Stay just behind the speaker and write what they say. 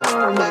The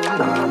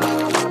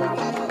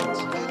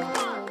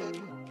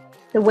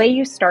way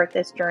you start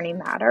this journey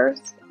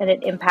matters, and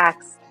it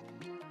impacts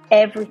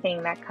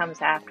everything that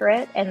comes after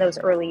it and those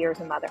early years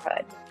of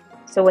motherhood.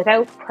 So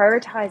without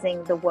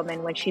prioritizing the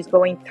woman when she's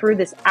going through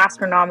this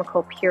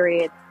astronomical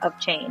period of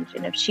change,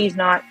 and if she's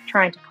not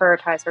trying to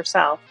prioritize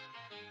herself,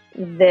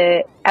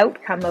 the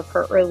outcome of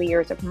her early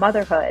years of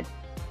motherhood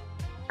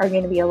are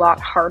going to be a lot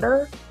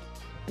harder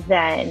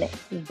than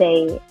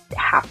they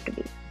have to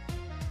be,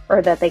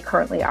 or that they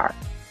currently are.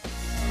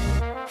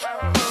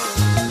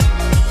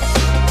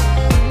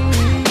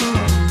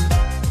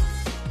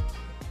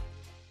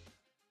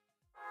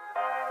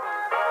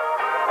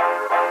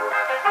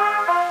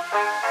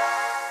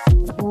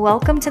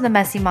 Welcome to the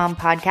Messy Mom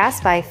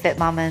Podcast by Fit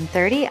Mama in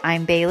 30.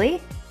 I'm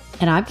Bailey.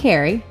 And I'm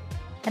Carrie.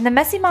 And the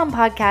Messy Mom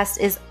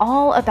Podcast is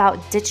all about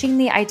ditching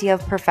the idea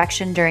of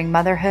perfection during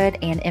motherhood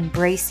and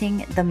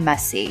embracing the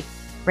messy,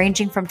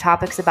 ranging from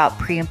topics about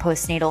pre- and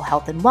postnatal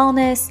health and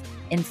wellness,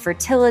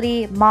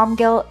 infertility, mom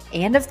guilt,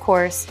 and of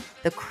course,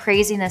 the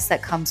craziness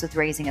that comes with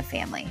raising a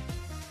family.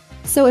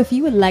 So if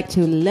you would like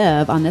to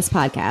live on this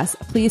podcast,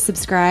 please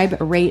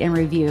subscribe, rate, and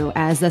review,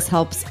 as this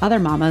helps other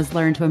mamas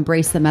learn to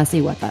embrace the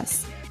messy with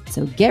us.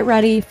 So get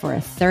ready for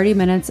 30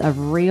 minutes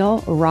of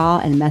real, raw,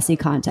 and messy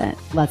content.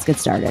 Let's get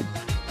started.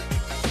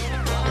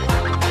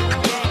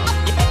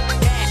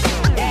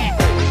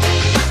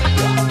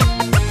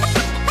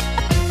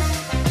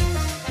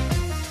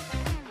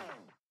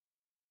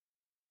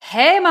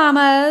 Hey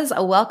mamas,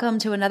 welcome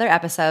to another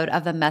episode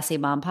of the Messy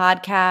Mom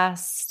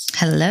Podcast.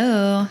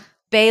 Hello.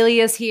 Bailey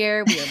is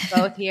here. We are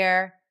both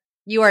here.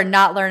 You are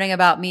not learning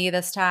about me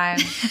this time.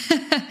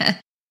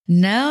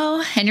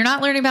 No, and you're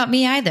not learning about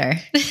me either.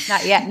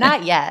 Not yet.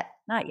 Not yet.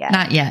 Not yet.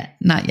 Not yet.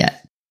 Not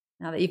yet.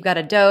 Now that you've got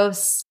a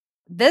dose,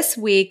 this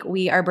week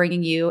we are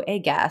bringing you a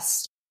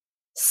guest.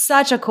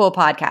 Such a cool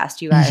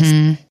podcast, you guys.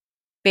 Mm-hmm.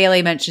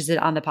 Bailey mentions it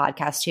on the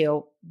podcast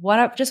too. One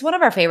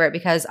of our favorite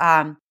because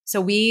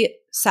so we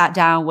sat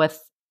down with,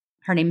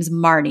 her name's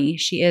Marnie.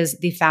 She is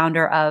the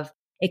founder of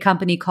a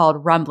company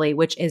called Rumbly,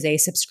 which is a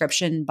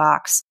subscription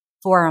box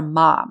for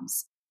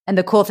moms. And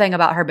the cool thing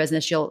about her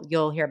business,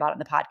 you'll hear about it in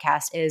the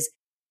podcast, is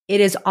it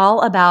is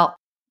all about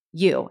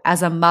you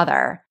as a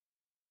mother.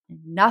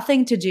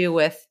 Nothing to do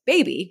with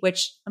baby,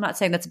 which I'm not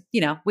saying that's,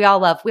 we all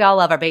love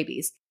our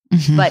babies.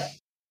 Mm-hmm. But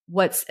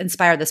what's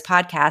inspired this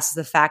podcast is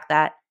the fact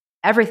that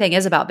everything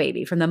is about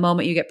baby. From the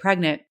moment you get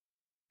pregnant,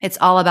 it's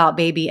all about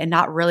baby and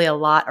not really a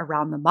lot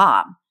around the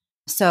mom.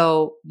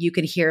 So you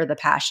can hear the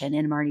passion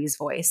in Marnie's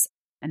voice.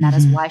 And that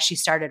is why she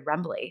started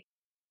Rumbly.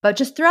 But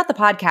just throughout the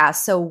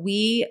podcast, so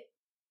we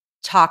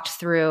talked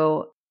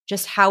through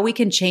just how we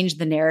can change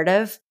the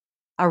narrative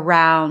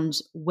around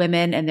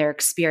women and their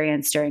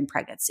experience during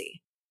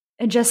pregnancy.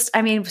 And just,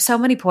 so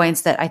many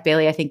points that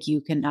Bailey, I think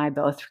you and I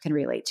both can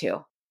relate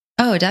to.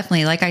 Oh,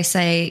 definitely. Like I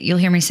say, you'll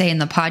hear me say in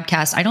the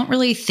podcast, I don't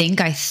really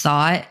think I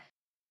thought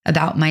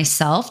about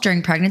myself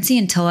during pregnancy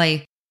until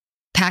I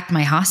packed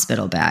my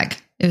hospital bag.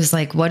 It was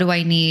like, what do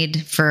I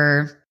need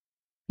for,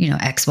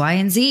 X, Y,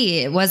 and Z?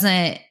 It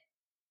wasn't,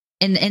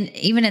 and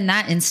even in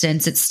that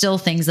instance, it's still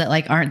things that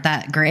aren't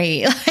that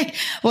great. Like,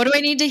 what do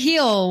I need to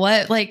heal?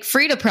 What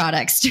Frida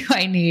products do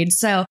I need?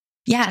 So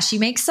yeah, she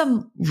makes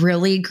some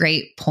really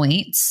great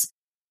points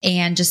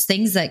and just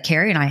things that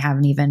Carrie and I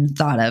haven't even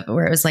thought of,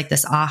 where it was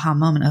this aha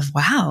moment of,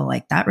 wow,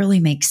 that really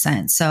makes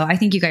sense. So I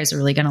think you guys are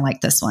really going to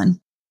like this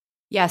one.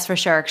 Yes, for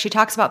sure. She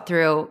talks about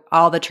through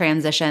all the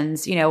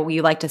transitions.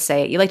 You like to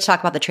talk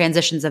about the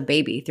transitions of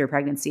baby through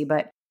pregnancy,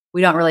 but we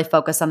don't really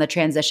focus on the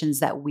transitions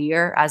that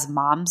we're as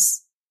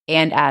moms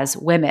and as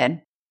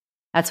women.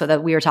 That's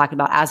what we were talking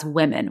about as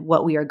women,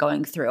 what we are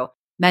going through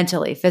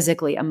mentally,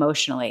 physically,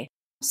 emotionally.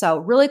 So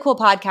really cool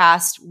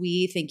podcast.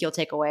 We think you'll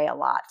take away a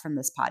lot from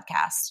this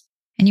podcast.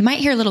 And you might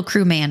hear a little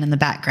crew man in the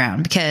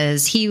background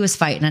because he was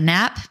fighting a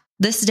nap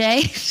this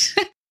day.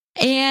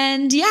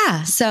 And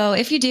yeah, so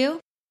if you do,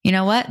 you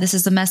know what? This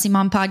is the Messy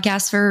Mom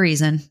Podcast for a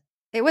reason.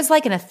 It was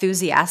an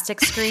enthusiastic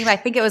scream. I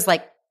think it was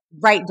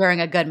right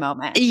during a good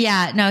moment.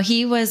 Yeah, no,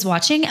 he was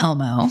watching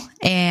Elmo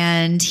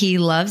and he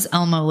loves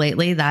Elmo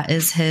lately. That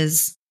is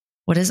his,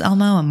 what is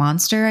Elmo? A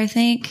monster, I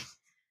think.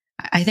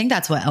 I think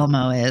that's what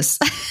Elmo is.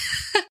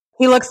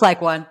 He looks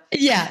like one.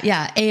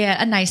 Yeah.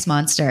 And a nice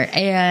monster.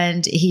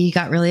 And he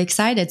got really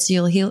excited.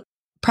 So he'll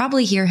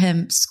probably hear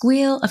him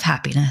squeal of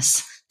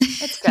happiness.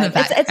 It's good.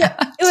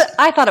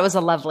 I thought it was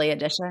a lovely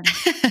addition.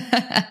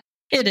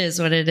 It is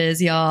what it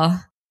is, y'all.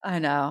 I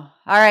know.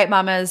 All right,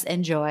 mamas,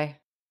 enjoy.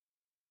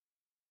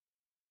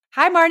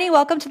 Hi, Marnie.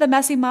 Welcome to the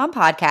Messy Mom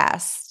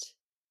Podcast.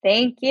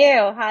 Thank you.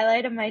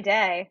 Highlight of my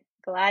day.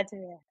 Glad to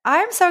be here.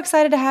 I'm so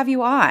excited to have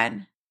you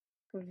on.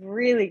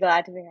 Really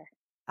glad to be here.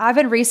 I've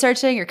been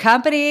researching your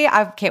company.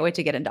 I can't wait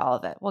to get into all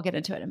of it. We'll get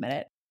into it in a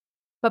minute.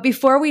 But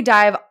before we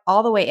dive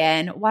all the way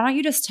in, why don't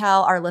you just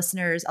tell our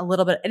listeners a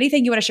little bit,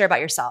 anything you want to share about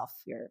yourself,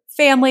 your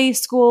family,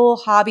 school,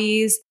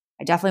 hobbies.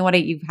 I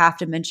definitely you have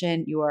to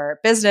mention your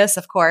business,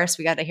 of course.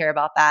 We got to hear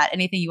about that.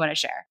 Anything you want to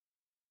share?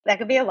 That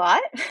could be a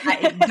lot.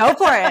 Go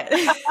for it.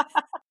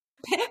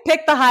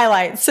 Pick the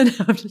highlights.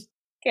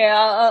 Okay,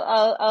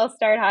 I'll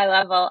start high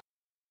level.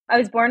 I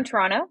was born in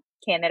Toronto,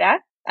 Canada.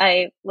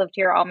 I lived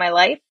here all my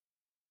life,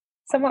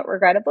 somewhat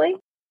regrettably.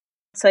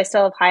 So I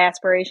still have high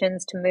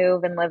aspirations to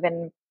move and live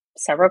in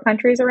several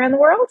countries around the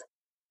world.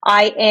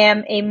 I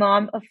am a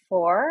mom of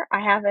four. I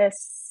have a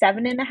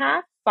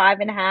 7.5,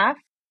 5.5,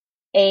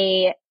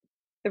 a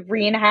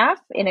 3.5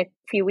 in a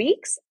few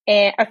weeks,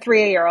 and a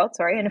 3-year-old,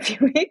 sorry, in a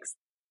few weeks.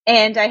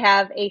 And I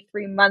have a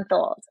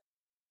 3-month-old.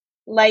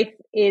 Life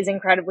is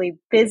incredibly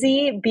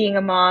busy. Being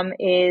a mom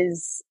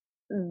is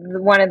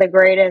one of the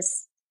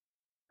greatest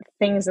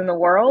things in the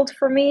world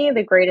for me,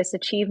 the greatest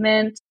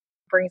achievement,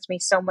 brings me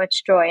so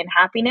much joy and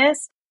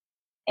happiness.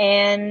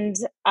 And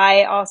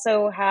I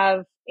also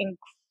have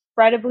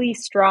incredibly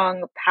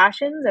strong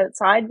passions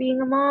outside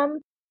being a mom.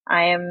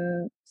 I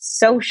am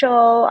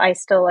social. I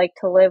still like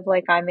to live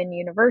like I'm in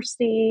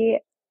university,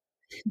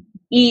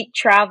 eat,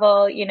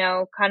 travel,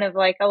 kind of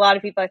like a lot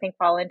of people I think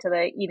fall into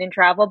the eat and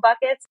travel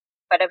buckets,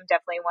 but I'm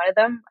definitely one of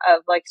them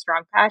of like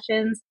strong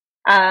passions.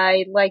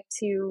 I like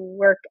to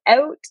work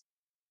out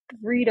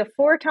 3 to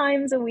 4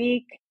 times a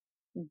week,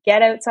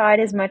 get outside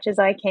as much as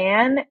I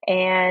can,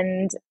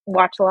 and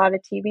watch a lot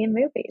of TV and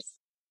movies.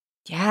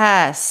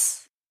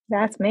 Yes.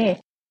 That's me.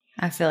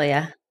 I feel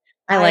ya.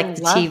 I I like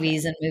the love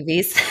TVs and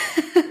movies.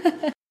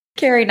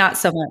 Carrie, not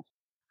so much.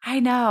 I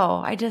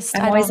know. I'm I always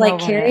don't know like,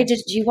 what Carrie, it.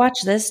 did you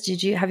watch this?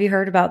 Have you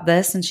heard about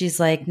this? And she's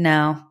like,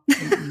 no.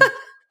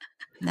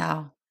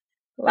 No.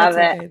 Love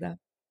it. Okay though.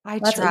 I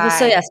So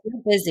try. yes,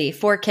 you're busy.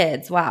 4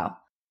 kids. Wow.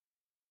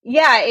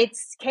 Yeah,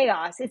 it's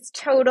chaos. It's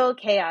total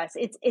chaos.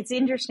 It's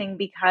interesting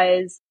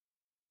because,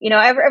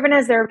 everyone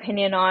has their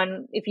opinion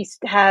on if you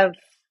have,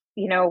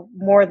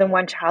 more than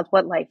one child,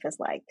 what life is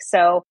like.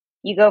 So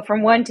you go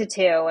from 1 to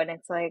 2 and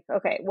it's like,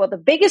 okay, well, the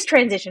biggest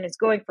transition is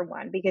going from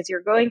 1 because you're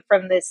going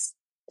from this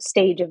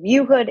stage of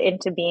youhood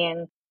into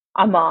being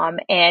a mom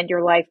and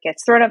your life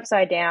gets thrown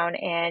upside down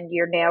and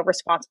you're now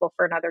responsible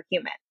for another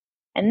human.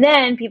 And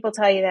then people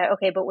tell you that,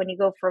 okay, but when you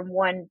go from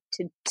 1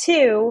 to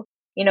 2,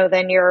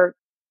 then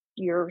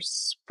you're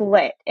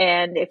split.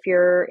 And if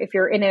you're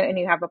in it and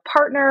you have a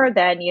partner,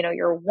 then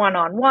you're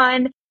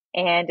one-on-one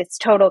and it's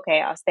total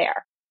chaos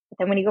there. But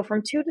then when you go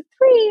from 2 to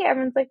 3,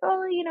 everyone's like,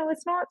 oh,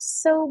 it's not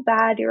so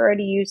bad. You're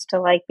already used to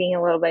like being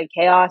a little bit of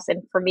chaos.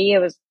 And for me, it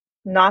was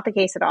not the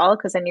case at all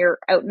because then you're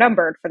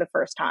outnumbered for the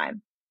first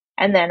time.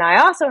 And then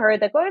I also heard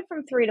that going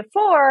from 3 to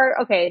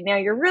 4, okay, now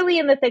you're really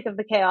in the thick of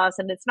the chaos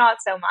and it's not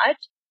so much.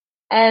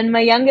 And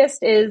my youngest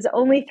is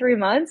only 3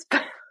 months.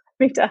 Let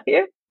me tell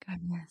you,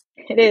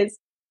 it is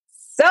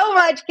so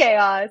much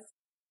chaos.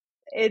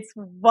 It's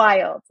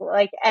wild.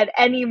 Like at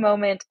any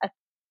moment,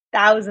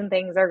 1,000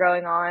 things are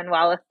going on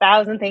while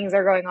 1,000 things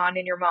are going on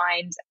in your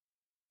mind.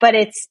 But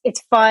it's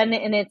fun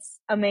and it's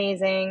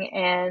amazing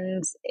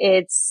and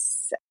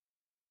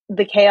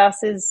the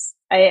chaos is,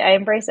 I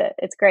embrace it.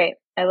 It's great.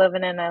 I live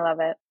in it and I love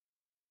it.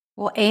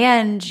 Well,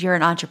 and you're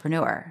an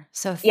entrepreneur.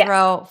 So Yes.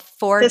 throw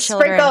 4 So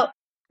children.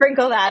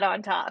 sprinkle that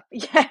on top.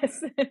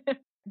 Yes.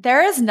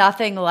 There is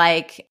nothing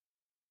like,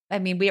 I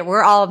mean,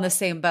 we're all in the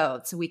same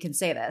boat, so we can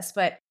say this,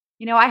 but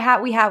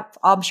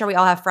I'm sure we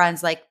all have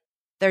friends like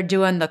they're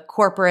doing the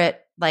corporate,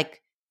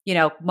 like,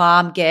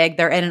 mom gig.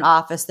 They're in an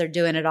office, they're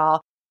doing it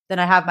all. Then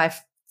I have my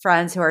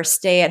friends who are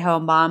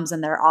stay-at-home moms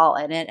and they're all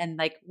in it. And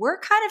like, we're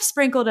kind of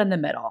sprinkled in the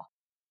middle.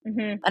 Mm-hmm.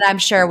 And I'm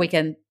sure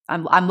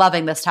I'm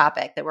loving this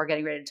topic that we're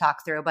getting ready to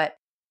talk through, but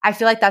I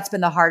feel like that's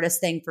been the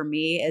hardest thing for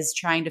me is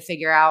trying to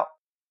figure out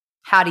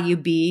how do you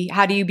be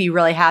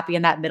really happy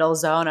in that middle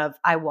zone of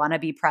I want to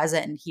be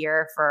present and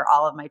here for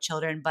all of my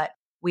children, but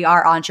we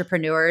are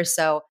entrepreneurs,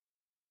 so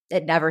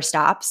it never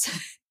stops.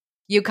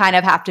 You kind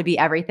of have to be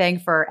everything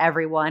for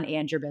everyone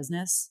and your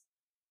business,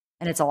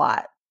 and it's a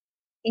lot.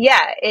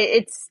 Yeah,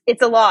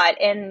 it's a lot,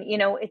 and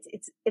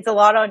it's a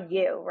lot on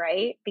you,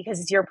 right? Because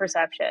it's your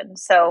perception.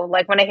 So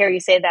like when I hear you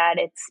say that,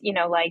 it's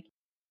like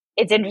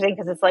it's interesting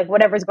because it's like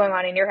whatever's going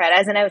on in your head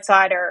as an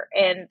outsider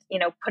and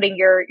putting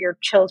your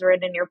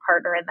children and your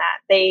partner in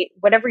that,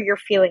 whatever you're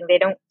feeling they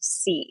don't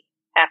see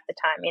half the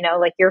time,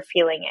 like you're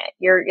feeling it.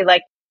 You're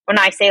like when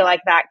I say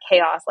like that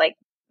chaos, like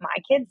my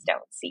kids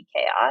don't see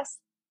chaos.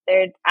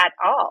 They're at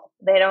all.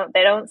 They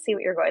don't see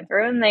what you're going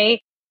through, and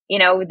they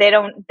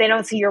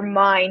don't see your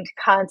mind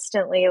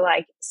constantly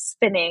like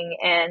spinning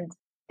and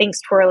things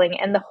twirling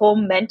and the whole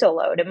mental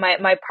load. And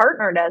my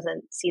partner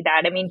doesn't see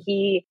that. I mean,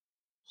 he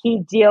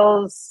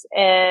deals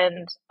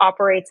and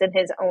operates in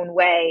his own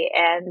way.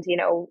 And,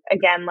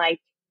 again, like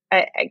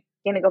I'm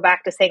going to go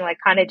back to saying like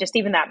kind of just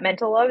even that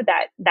mental load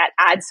that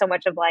adds so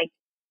much of like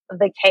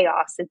the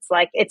chaos. It's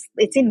like,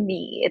 it's in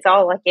me. It's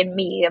all like in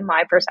me and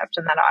my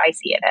perception that I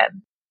see it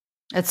in.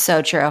 It's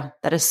so true.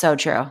 That is so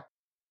true.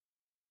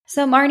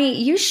 So Marnie,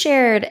 you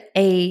shared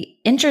a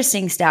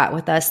interesting stat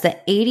with us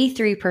that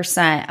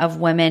 83%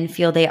 of women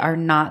feel they are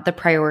not the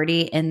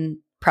priority in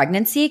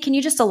pregnancy. Can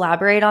you just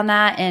elaborate on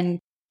that and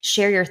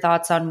share your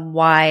thoughts on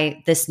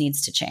why this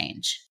needs to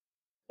change?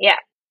 Yeah.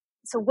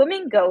 So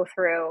women go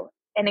through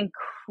an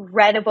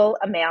incredible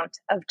amount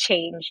of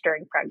change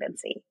during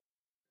pregnancy.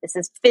 This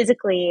is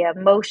physically,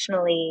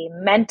 emotionally,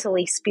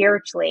 mentally,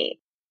 spiritually.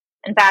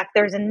 In fact,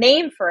 there's a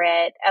name for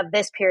it of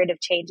this period of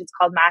change. It's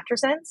called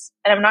matrescence.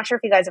 And I'm not sure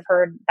if you guys have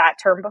heard that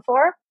term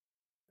before.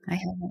 I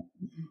haven't.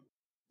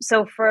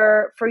 So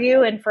for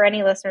you and for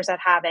any listeners that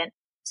haven't,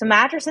 so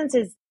matrescence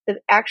is the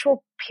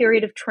actual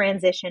period of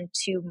transition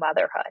to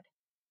motherhood.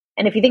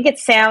 And if you think it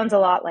sounds a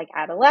lot like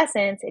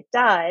adolescence, it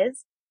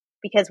does,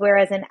 because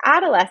whereas in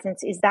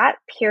adolescence is that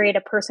period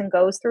a person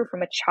goes through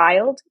from a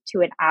child to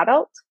an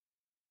adult,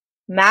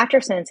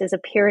 matrescence is a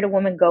period a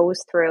woman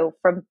goes through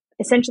from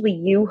essentially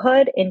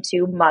youhood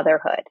into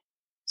motherhood.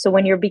 So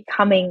when you're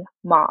becoming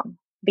mom,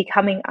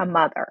 becoming a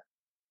mother.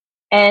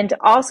 And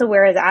also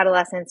whereas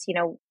adolescence,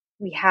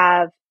 we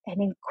have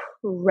an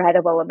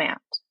incredible amount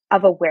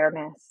of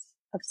awareness,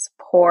 of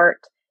support,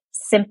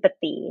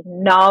 sympathy,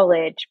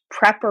 knowledge,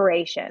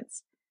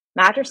 preparations.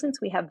 Matrescence,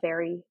 we have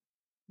very,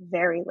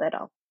 very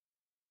little.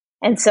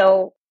 And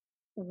so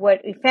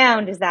what we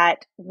found is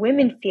that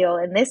women feel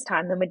in this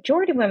time, the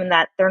majority of women,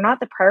 that they're not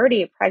the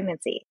priority of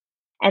pregnancy.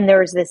 And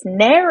there's this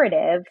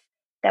narrative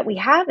that we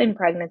have in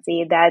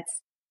pregnancy that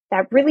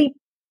really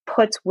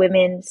puts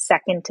women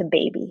second to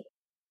baby.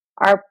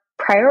 Our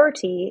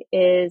priority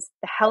is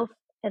the health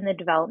and the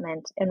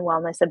development and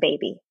wellness of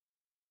baby.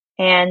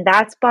 And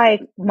that's by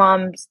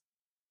mom's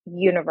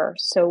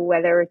universe. So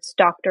whether it's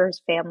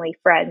doctors, family,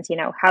 friends,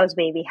 how's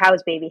baby,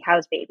 how's baby,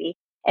 how's baby,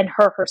 and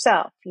her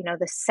herself,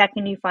 the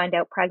second you find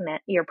out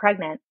you're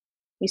pregnant,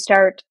 you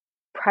start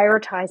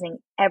prioritizing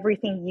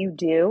everything you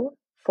do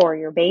for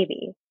your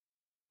baby.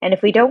 And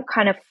if we don't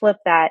kind of flip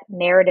that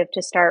narrative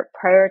to start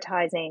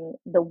prioritizing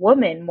the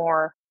woman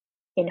more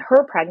in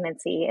her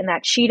pregnancy, and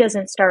that she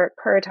doesn't start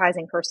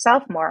prioritizing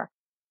herself more,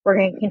 we're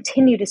going to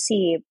continue to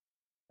see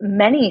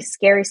many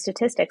scary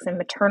statistics in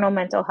maternal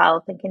mental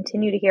health and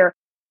continue to hear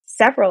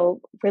several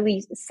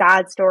really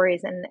sad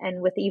stories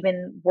and with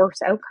even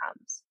worse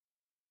outcomes.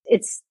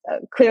 It's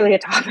clearly a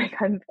topic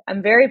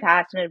I'm very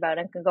passionate about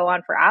and can go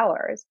on for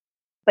hours.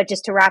 But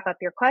just to wrap up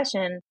your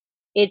question,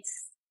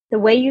 it's the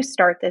way you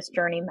start this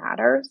journey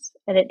matters,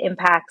 and it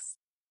impacts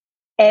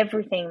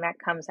everything that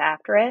comes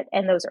after it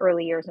and those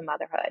early years of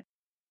motherhood.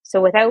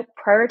 So without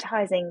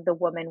prioritizing the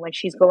woman when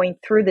she's going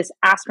through this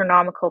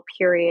astronomical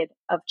period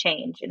of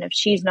change, and if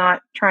she's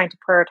not trying to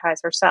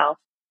prioritize herself,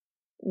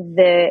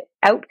 the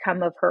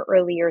outcome of her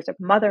early years of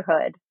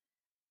motherhood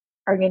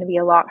are going to be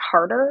a lot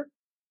harder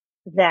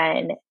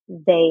than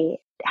they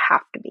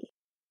have to be,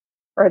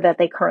 or that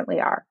they currently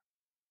are.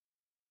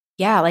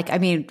 Yeah.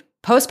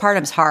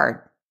 Postpartum's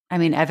hard.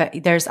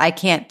 I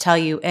can't tell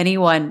you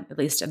anyone, at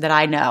least that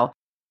I know,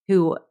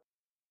 who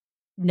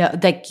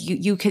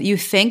you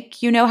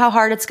think you know how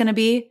hard it's going to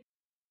be,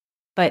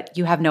 but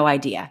you have no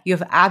idea. You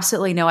have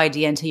absolutely no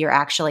idea until you're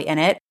actually in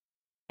it.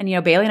 And,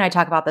 Bailey and I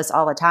talk about this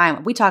all the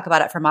time. We talk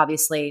about it from,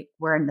 obviously,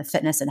 we're in the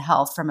fitness and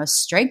health from a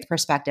strength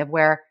perspective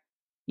where,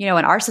 in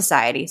our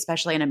society,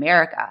 especially in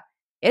America,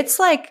 it's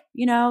like,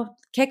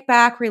 kick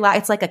back, relax.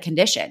 It's like a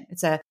condition.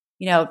 It's a,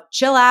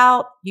 chill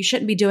out. You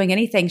shouldn't be doing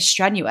anything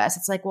strenuous.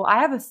 It's like, well, I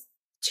have a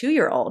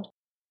 2-year-old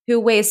who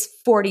weighs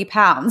 40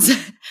 pounds.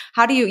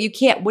 How do you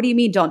can't, what do you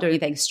mean don't do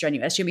anything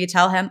strenuous? You mean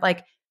tell him,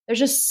 there's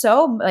just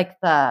so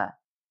the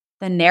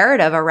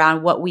narrative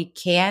around what we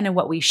can and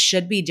what we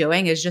should be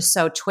doing is just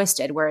so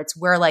twisted, where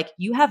we're like,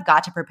 you have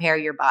got to prepare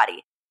your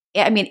body.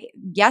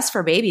 Yes,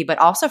 for baby, but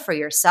also for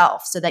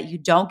yourself, so that you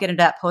don't get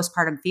into that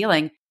postpartum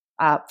feeling,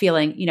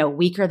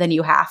 weaker than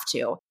you have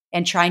to,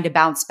 and trying to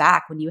bounce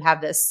back when you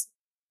have this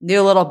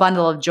new little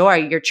bundle of joy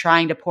you're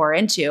trying to pour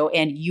into,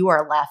 and you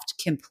are left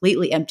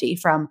completely empty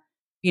from,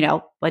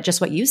 like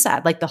just what you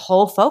said, like the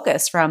whole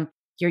focus from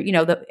your,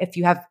 if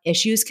you have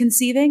issues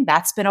conceiving,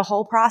 that's been a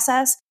whole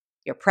process.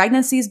 Your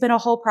pregnancy's been a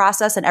whole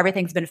process, and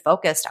everything's been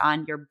focused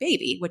on your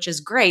baby, which is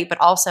great,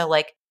 but also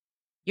like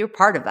you're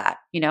part of that.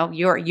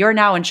 You're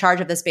now in charge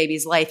of this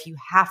baby's life. You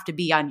have to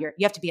be on your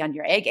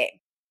A game.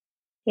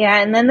 Yeah,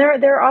 and then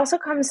there also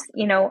comes,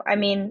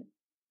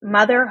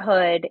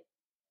 motherhood.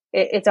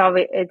 It's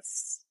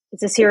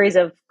a series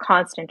of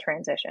constant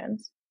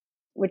transitions,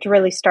 which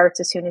really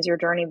starts as soon as your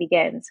journey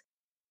begins.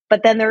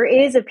 But then there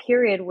is a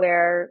period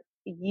where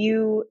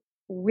you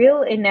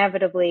will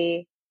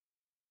inevitably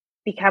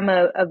become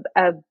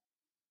a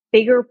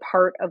bigger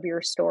part of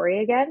your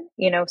story again.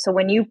 So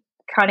when you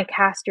kind of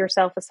cast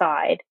yourself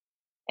aside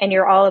and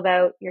you're all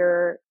about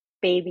your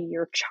baby,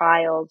 your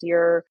child,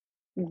 your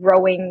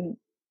growing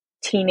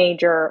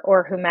teenager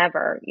or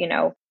whomever,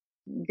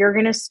 you're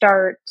going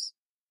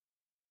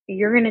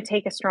to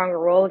take a stronger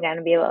role again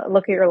and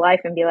look at your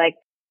life and be like,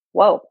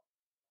 whoa,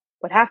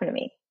 what happened to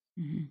me?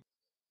 Mm-hmm.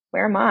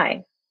 Where am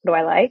I? What do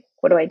I like?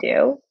 What do I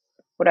do?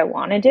 What do I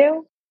want to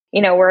do?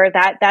 Where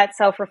that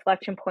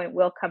self-reflection point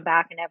will come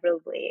back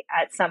inevitably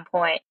at some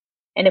point.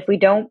 And if we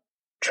don't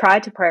try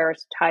to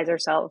prioritize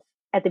ourselves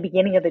at the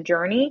beginning of the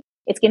journey,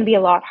 it's going to be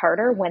a lot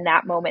harder when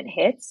that moment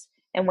hits.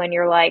 And when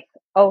you're like,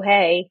 oh,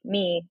 hey,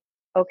 me,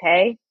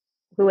 okay,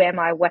 who am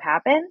I? What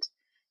happened?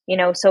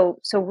 So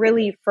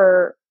really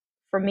for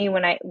me,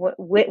 when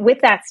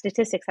with that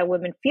statistics, how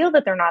women feel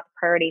that they're not the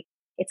priority,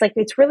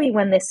 it's really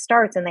when this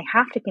starts and they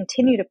have to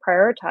continue to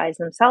prioritize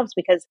themselves,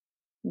 because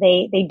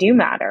they do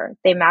matter.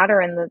 They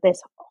matter in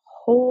this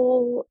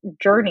whole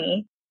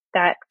journey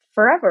that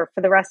forever,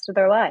 for the rest of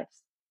their lives.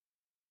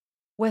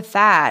 With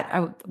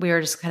that, we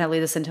were just kind of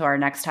lead this into our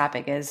next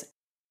topic is,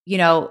 you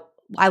know,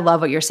 I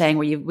love what you're saying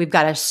where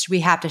we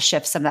have to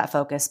shift some of that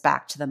focus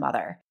back to the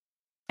mother.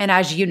 And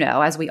as you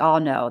know, as we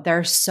all know, there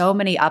are so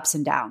many ups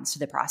and downs to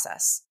the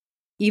process.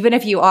 Even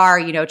if you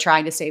are,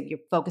 trying to you're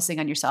focusing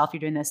on yourself,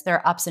 you're doing this, there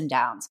are ups and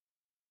downs.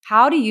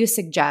 How do you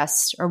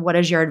suggest, or what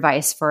is your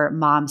advice for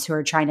moms who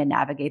are trying to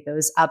navigate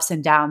those ups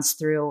and downs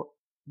through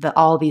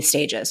all these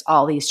stages,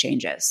 all these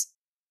changes?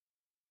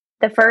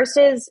 The first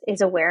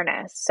is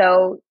awareness.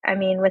 So, I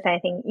mean, with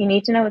anything, you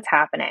need to know what's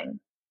happening.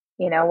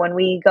 When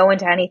we go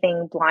into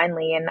anything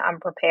blindly and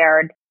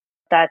unprepared,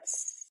 the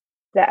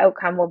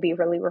outcome will be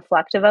really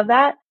reflective of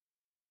that.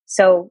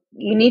 So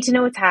you need to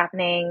know what's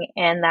happening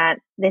and that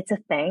it's a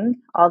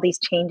thing, all these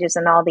changes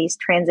and all these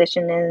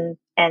transitions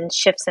and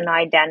shifts in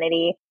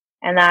identity.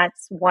 And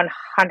that's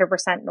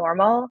 100%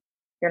 normal.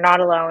 You're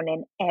not alone,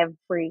 and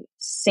every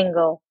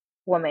single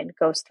woman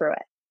goes through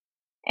it.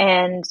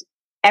 And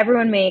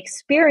everyone may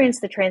experience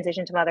the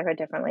transition to motherhood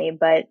differently,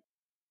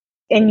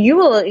 and you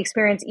will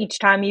experience each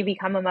time you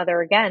become a mother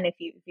again if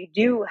you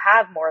do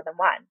have more than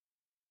one.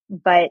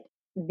 But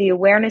the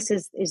awareness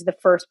is the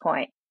first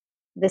point.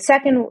 The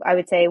second, I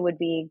would say, would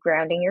be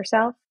grounding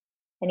yourself.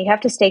 And you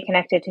have to stay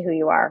connected to who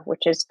you are,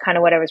 which is kind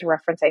of what I was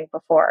referencing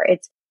before.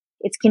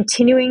 It's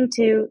continuing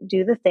to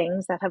do the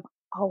things that have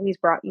always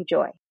brought you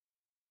joy.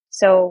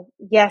 So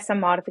yes, some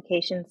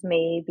modifications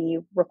may be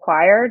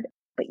required,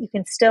 but you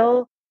can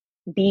still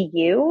be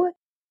you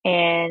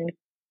and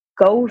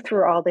go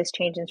through all this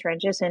change and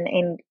transition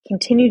and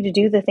continue to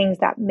do the things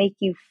that make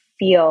you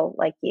feel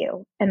like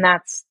you. And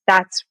that's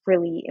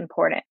really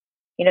important.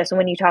 So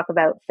when you talk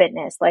about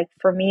fitness, like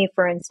for me,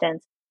 for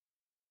instance,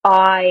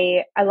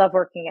 I love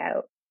working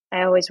out.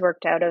 I always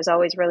worked out. I was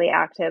always really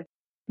active.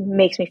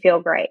 Makes me feel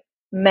great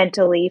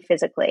mentally,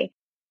 physically.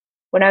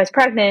 When I was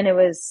pregnant, I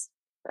was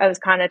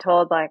kind of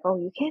told like, oh,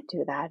 you can't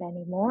do that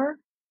anymore.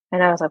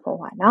 And I was like, well,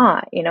 why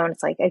not? And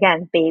it's like,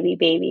 again, baby,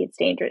 it's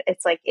dangerous.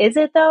 It's like, is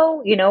it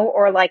though?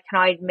 Or like, can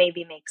I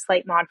maybe make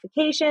slight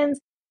modifications?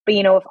 But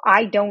if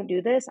I don't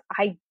do this,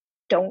 I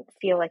don't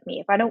feel like me.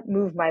 If I don't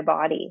move my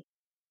body,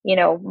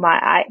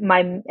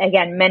 my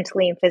again,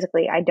 mentally and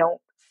physically, I don't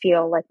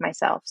feel like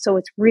myself. So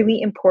it's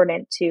really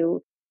important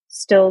to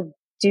still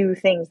do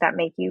things that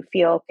make you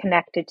feel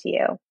connected to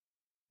you.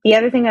 The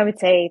other thing I would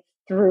say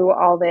through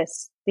all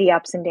this, the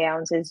ups and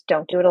downs, is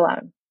don't do it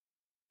alone.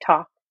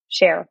 Talk,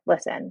 share,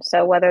 listen.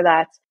 So whether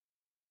that's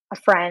a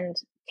friend,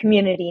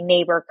 community,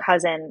 neighbor,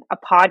 cousin, a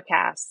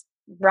podcast,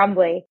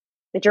 Rumbly,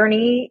 the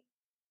journey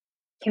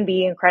can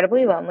be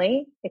incredibly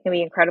lonely. It can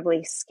be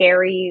incredibly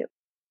scary,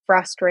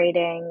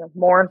 frustrating,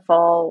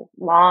 mournful,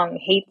 long,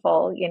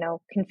 hateful,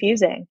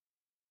 confusing.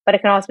 But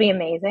it can also be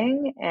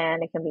amazing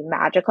and it can be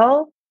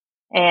magical.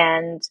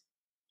 And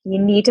you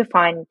need to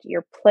find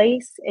your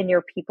place in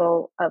your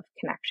people of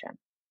connection.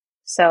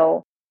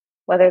 So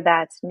whether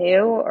that's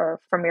new or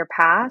from your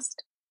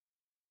past,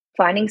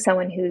 finding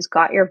someone who's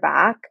got your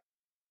back,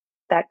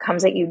 that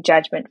comes at you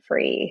judgment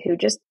free, who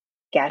just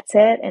gets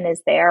it and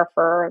is there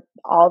for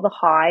all the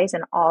highs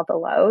and all the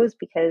lows,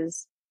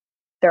 because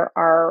there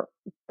are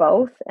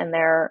both and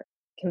there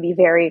can be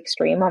very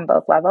extreme on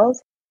both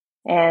levels.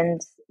 And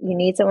you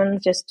need someone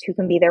just who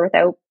can be there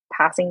without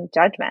passing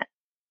judgment.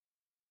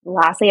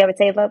 Lastly, I would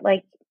say that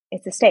like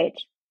it's a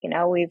stage.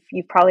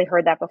 You've probably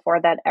heard that before,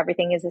 that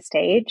everything is a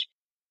stage,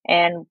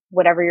 and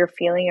whatever you're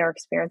feeling or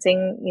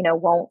experiencing,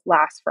 won't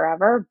last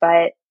forever.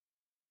 But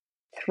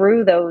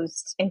through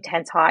those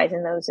intense highs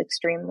and those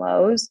extreme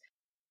lows,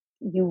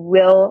 you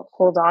will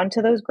hold on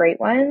to those great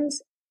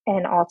ones,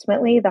 and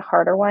ultimately the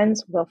harder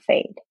ones will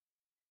fade.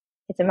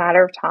 It's a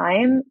matter of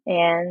time,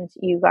 and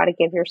you got to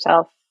give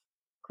yourself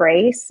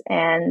grace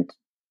and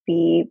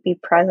be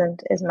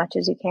present as much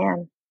as you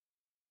can.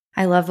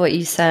 I love what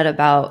you said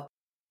about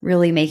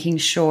really making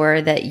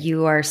sure that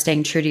you are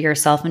staying true to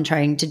yourself and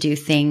trying to do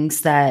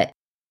things that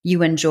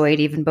you enjoyed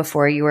even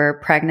before you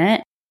were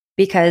pregnant.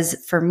 Because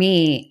for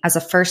me, as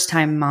a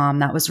first-time mom,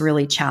 that was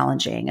really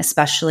challenging,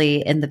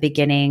 especially in the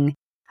beginning,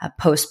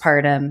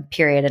 postpartum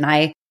period. And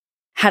I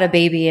had a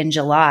baby in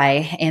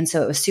July, and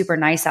so it was super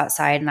nice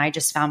outside. And I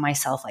just found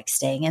myself like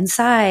staying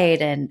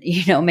inside and,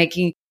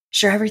 making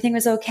sure everything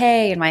was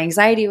okay. And my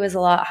anxiety was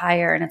a lot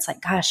higher. And it's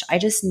like, gosh, I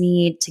just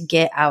need to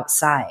get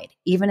outside,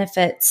 even if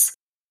it's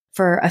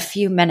for a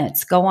few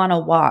minutes, go on a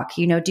walk,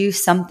 do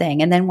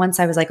something. And then once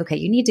I was like, okay,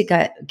 you need to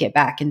get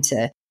back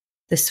into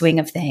the swing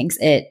of things,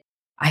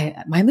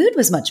 my mood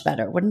was much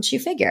better. Wouldn't you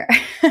figure?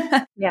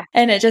 Yeah.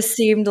 And it just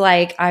seemed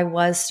like I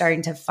was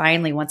starting to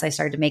finally, once I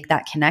started to make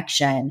that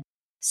connection,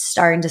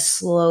 starting to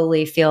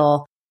slowly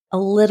feel a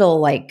little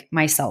like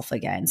myself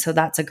again. So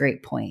that's a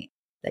great point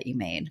that you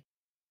made.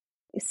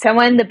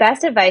 The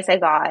best advice I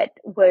got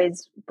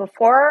was,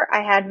 before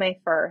I had my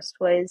first,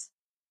 was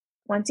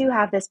once you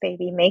have this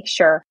baby, make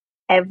sure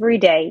every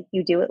day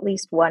you do at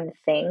least one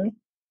thing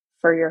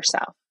for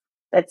yourself.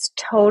 That's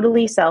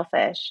totally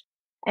selfish.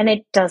 And it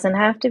doesn't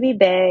have to be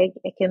big.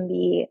 It can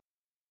be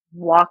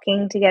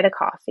walking to get a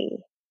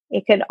coffee.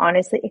 It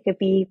could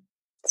be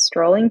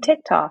strolling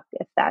TikTok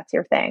if that's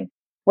your thing.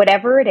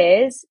 Whatever it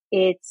is,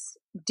 it's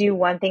do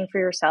one thing for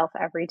yourself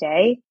every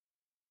day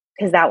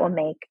because that will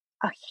make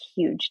a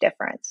huge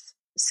difference.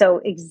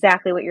 So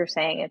exactly what you're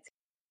saying. It's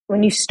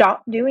when you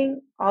stop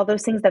doing all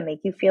those things that make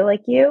you feel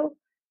like you,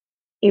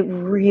 it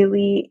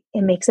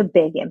makes a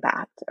big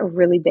impact, a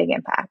really big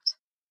impact.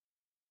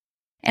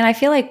 And I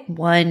feel like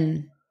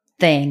one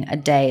thing a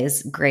day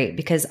is great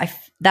because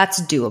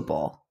that's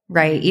doable,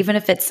 right? Mm-hmm. Even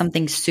if it's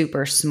something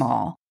super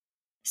small.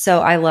 So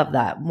I love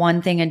that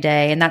one thing a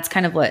day. And that's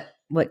kind of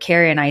what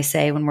Carrie and I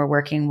say when we're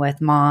working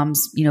with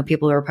moms,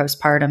 people who are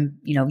postpartum,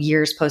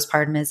 years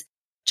postpartum, is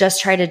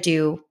just try to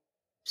do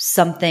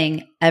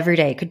something every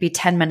day. It could be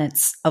 10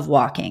 minutes of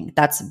walking.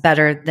 That's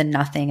better than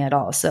nothing at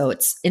all. So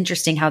it's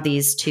interesting how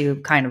these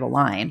two kind of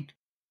align.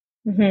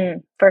 Mm-hmm,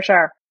 for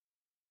sure.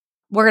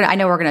 I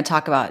know we're going to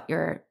talk about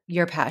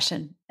your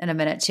passion in a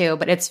minute too,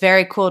 but it's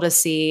very cool to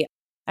see.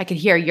 I can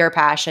hear your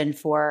passion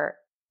for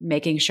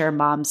making sure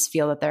moms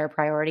feel that they're a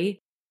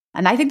priority.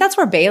 And I think that's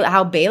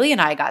how Bailey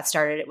and I got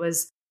started. It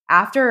was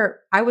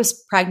after I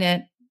was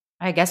pregnant.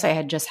 I guess I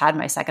had just had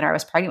my second, or I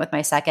was pregnant with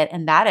my second.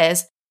 And that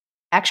is,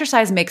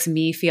 exercise makes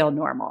me feel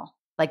normal.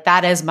 Like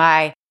that is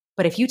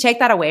but if you take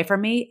that away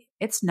from me,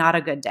 it's not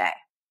a good day.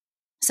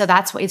 So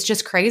it's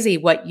just crazy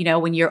what,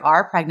 when you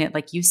are pregnant,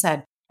 like you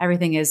said,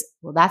 everything is,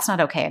 well, that's not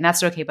okay. And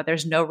that's okay, but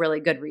there's no really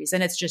good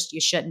reason. It's just, you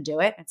shouldn't do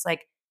it. It's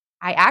like,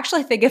 I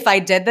actually think if I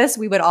did this,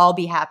 we would all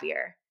be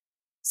happier.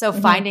 So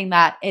finding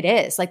that it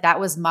is like, that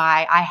was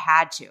I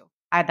had to,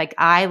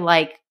 I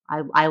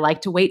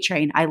like to weight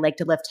train. I like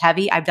to lift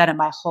heavy. I've done it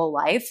my whole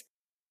life.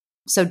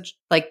 So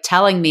like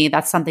telling me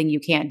that's something you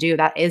can't do,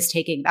 that was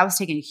taking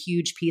a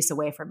huge piece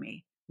away from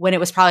me when it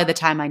was probably the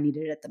time I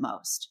needed it the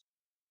most.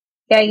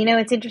 Yeah.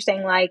 It's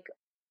interesting. Like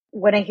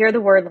when I hear the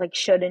word like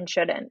should and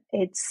shouldn't,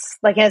 it's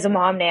like as a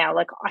mom now,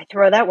 like I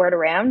throw that word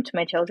around to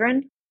my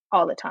children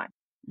all the time.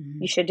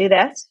 Mm-hmm. You should do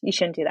this. You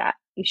shouldn't do that.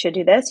 You should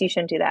do this. You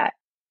shouldn't do that.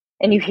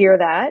 And you hear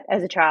that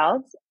as a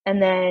child,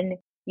 and then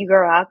you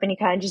grow up and you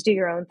kind of just do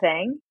your own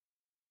thing.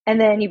 And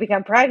then you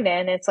become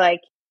pregnant. It's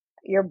like,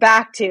 you're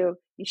back to,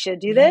 you should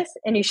do this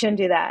and you shouldn't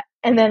do that.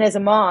 And then as a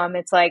mom,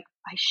 it's like,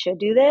 I should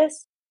do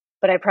this,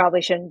 but I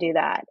probably shouldn't do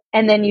that.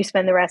 And then you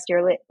spend the rest of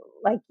your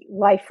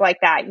life like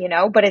that,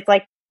 but it's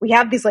like, we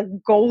have these like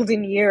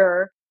golden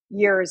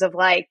years of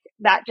like,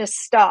 that just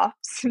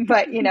stops.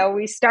 But,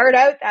 we start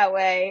out that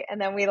way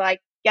and then we like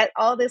get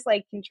all this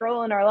like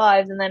control in our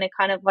lives. And then it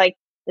kind of like,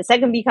 the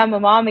second become a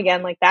mom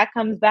again, like that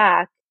comes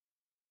back.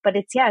 But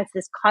it's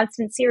this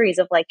constant series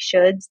of like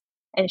shoulds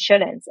and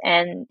shouldn'ts,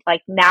 and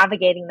like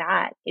navigating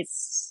that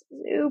is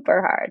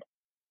super hard.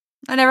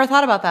 I never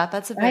thought about that.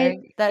 That's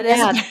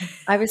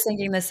I was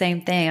thinking the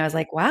same thing. I was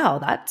like, wow,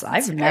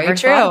 I've true. never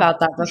thought about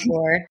that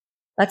before.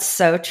 That's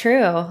so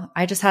true.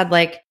 I just had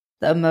like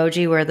the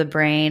emoji where the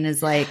brain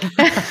is like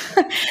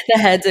the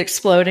head's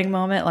exploding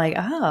moment. Like,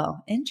 oh,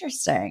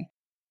 interesting.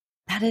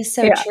 That is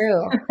so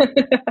true.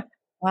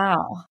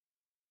 Wow.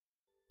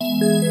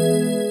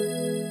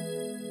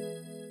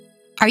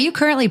 Are you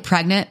currently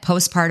pregnant,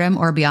 postpartum,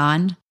 or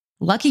beyond?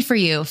 Lucky for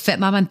you, Fit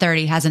Mom in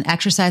 30 has an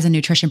exercise and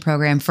nutrition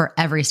program for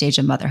every stage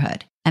of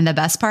motherhood. And the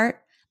best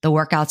part, the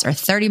workouts are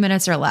 30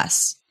 minutes or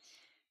less.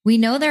 We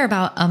know there are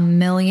about 1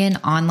 million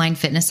online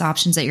fitness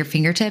options at your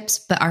fingertips,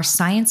 but our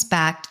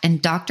science-backed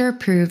and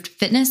doctor-approved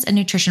fitness and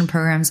nutrition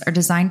programs are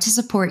designed to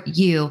support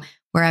you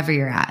wherever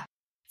you're at.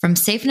 From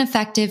safe and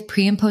effective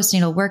pre- and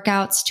postnatal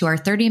workouts to our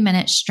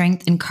 30-minute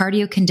strength and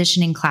cardio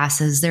conditioning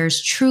classes,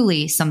 there's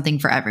truly something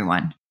for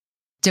everyone.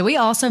 Did we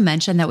also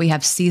mention that we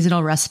have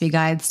seasonal recipe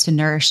guides to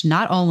nourish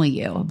not only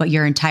you, but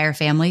your entire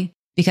family?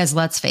 Because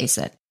let's face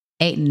it,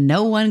 ain't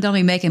no one gonna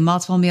be making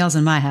multiple meals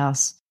in my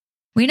house.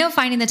 We know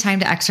finding the time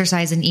to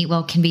exercise and eat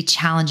well can be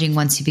challenging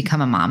once you become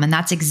a mom, and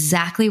that's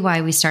exactly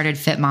why we started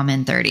Fit Mom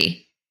in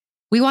 30.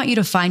 We want you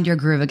to find your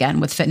groove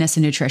again with fitness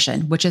and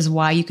nutrition, which is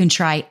why you can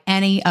try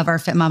any of our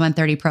Fit Mom in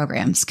 30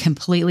 programs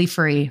completely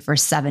free for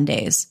 7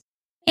 days.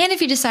 And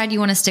if you decide you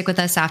want to stick with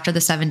us after the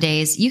 7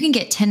 days, you can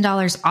get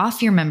 $10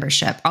 off your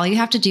membership. All you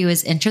have to do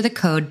is enter the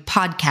code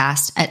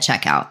PODCAST at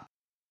checkout.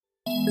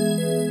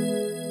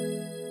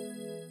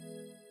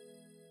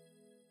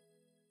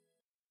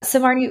 So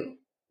Marnie,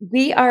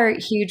 we are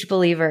huge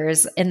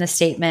believers in the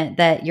statement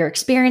that your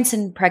experience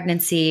in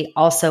pregnancy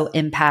also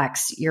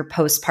impacts your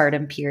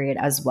postpartum period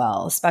as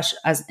well, especially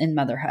as in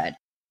motherhood.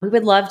 We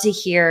would love to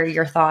hear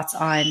your thoughts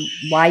on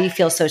why you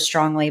feel so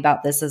strongly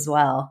about this as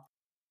well.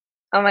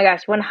 Oh my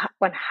gosh,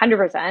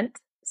 100%.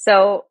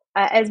 So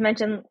as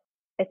mentioned,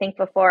 I think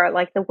before,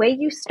 like the way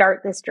you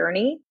start this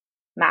journey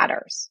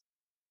matters.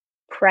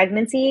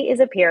 Pregnancy is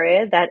a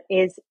period that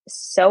is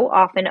so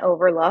often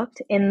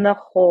overlooked in the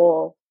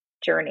whole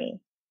journey.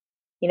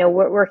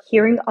 We're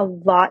hearing a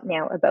lot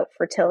now about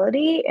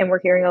fertility and we're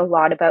hearing a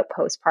lot about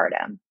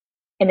postpartum,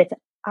 and it's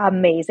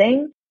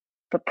amazing.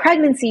 But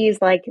pregnancy is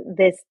like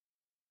this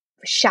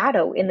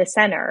shadow in the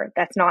center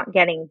that's not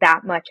getting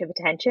that much of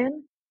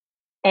attention.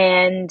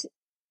 And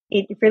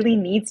it really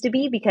needs to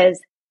be,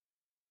 because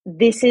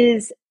this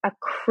is a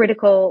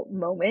critical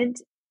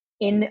moment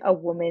in a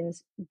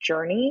woman's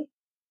journey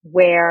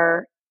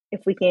where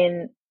if we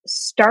can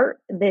start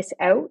this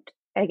out,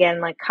 again,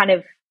 like kind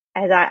of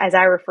as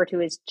I refer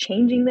to as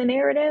changing the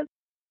narrative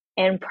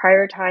and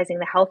prioritizing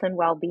the health and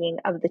well-being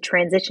of the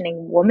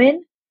transitioning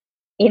woman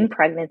in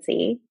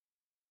pregnancy,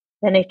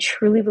 then I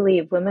truly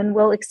believe women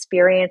will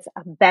experience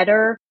a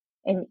better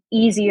and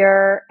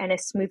easier and a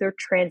smoother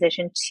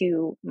transition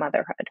to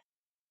motherhood.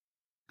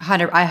 I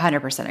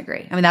 100%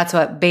 agree. I mean, that's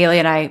what Bailey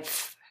and I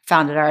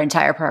founded our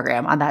entire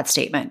program on, that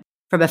statement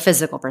from a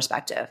physical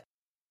perspective.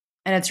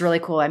 And it's really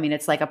cool. I mean,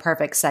 it's like a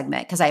perfect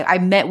segment because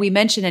we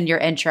mentioned in your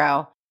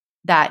intro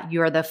that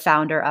you're the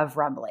founder of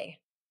Rumbly.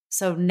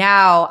 So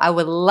now I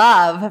would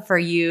love for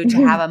you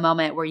to have a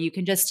moment where you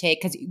can just take,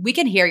 because we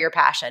can hear your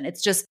passion.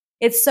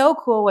 It's so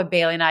cool when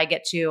Bailey and I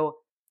get to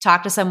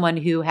talk to someone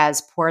who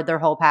has poured their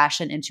whole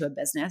passion into a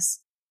business.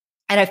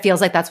 And it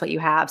feels like that's what you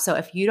have. So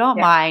if you don't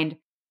mind,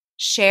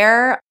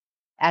 share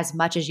as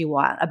much as you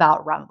want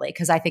about Rumbly,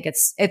 because I think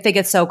it's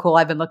so cool.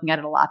 I've been looking at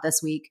it a lot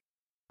this week.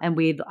 And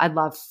I'd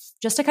love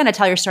just to kind of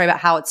tell your story about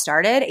how it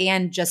started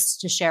and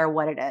just to share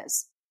what it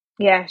is.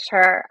 Yeah,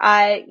 sure.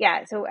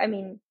 So I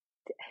mean,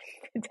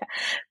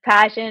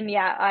 passion.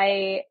 Yeah,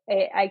 I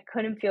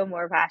couldn't feel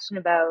more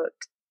passionate about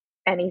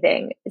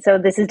anything. So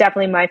this is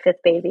definitely my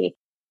fifth baby.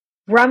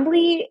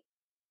 Rumbly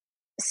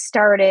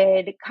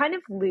started kind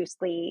of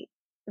loosely,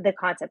 the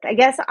concept. I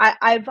guess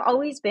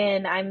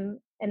I'm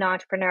an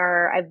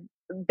entrepreneur. I've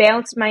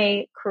bounced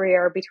my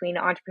career between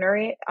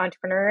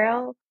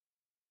entrepreneurialism.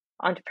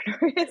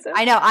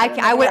 I know.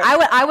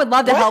 I would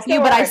love to help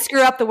you, but I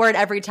screw up the word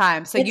every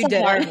time. So you did. It's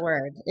a hard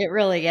word. It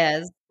really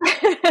is.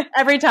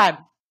 Every time.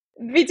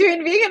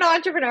 Between being an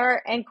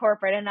entrepreneur and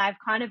corporate, and I've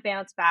kind of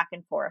bounced back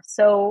and forth.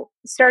 So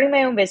starting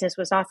my own business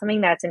was not something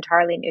that's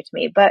entirely new to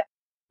me. But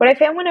what I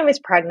found when I was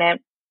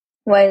pregnant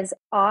was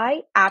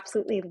I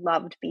absolutely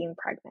loved being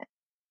pregnant.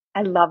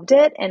 I loved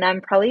it. And I'm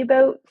probably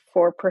about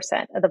 4%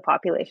 of the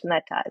population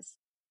that does.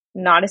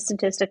 Not a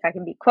statistic I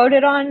can be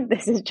quoted on.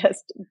 This is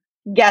just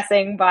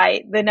guessing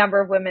by the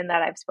number of women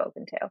that I've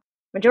spoken to.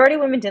 Majority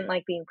of women didn't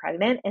like being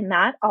pregnant, and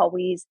that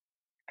always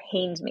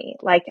pained me.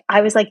 Like,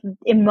 I was like,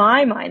 in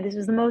my mind, this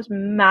was the most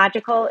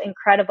magical,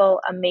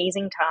 incredible,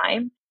 amazing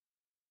time.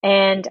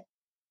 And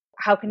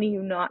how can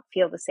you not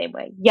feel the same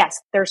way?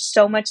 Yes, there's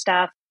so much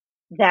stuff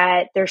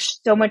that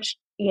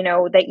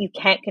you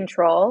can't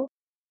control,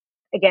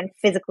 again,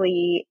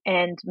 physically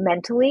and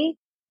mentally,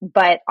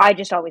 but I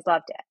just always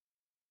loved it.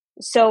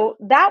 So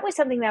that was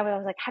something that I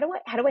was like, how do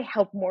I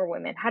help more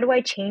women? How do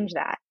I change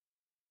that?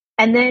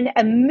 And then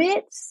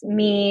amidst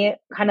me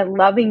kind of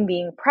loving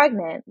being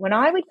pregnant, when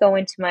I would go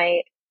into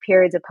my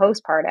periods of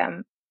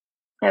postpartum,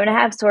 I would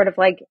have sort of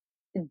like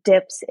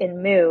dips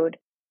in mood.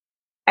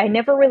 I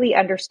never really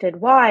understood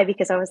why,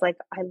 because I was like,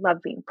 I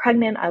love being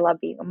pregnant. I love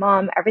being a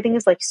mom. Everything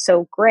is like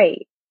so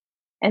great.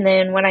 And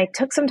then when I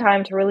took some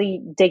time to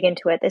really dig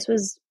into it, this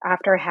was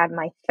after I had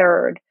my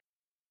third,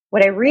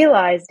 what I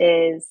realized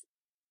is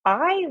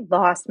I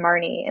lost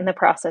Marnie in the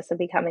process of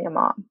becoming a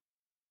mom.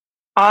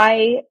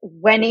 I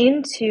went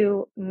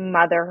into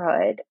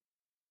motherhood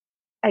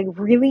a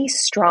really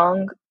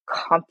strong,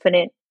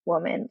 confident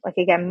woman. Like,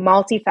 again,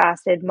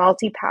 multifaceted,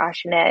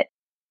 multi-passionate.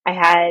 I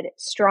had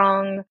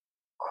strong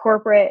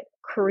corporate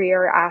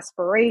career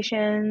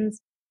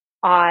aspirations.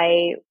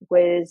 I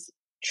was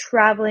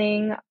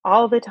traveling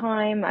all the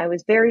time. I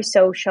was very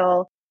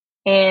social,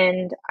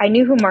 and I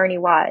knew who Marnie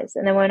was.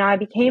 And then when I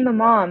became a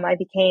mom, I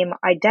became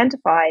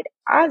identified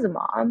as a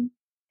mom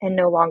and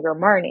no longer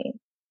Marnie.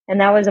 And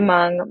that was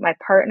among my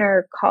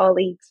partner,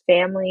 colleagues,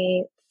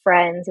 family,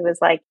 friends. It was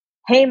like,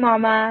 hey,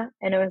 mama.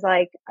 And it was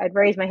like, I'd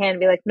raise my hand and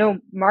be like, no,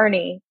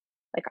 Marnie,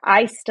 like,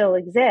 I still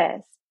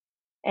exist.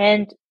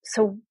 And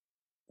so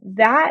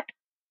that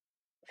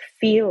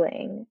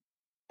feeling,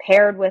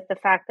 paired with the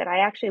fact that I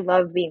actually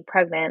loved being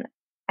pregnant,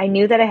 I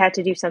knew that I had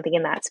to do something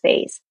in that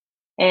space.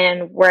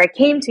 And where I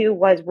came to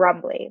was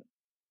Rumbly.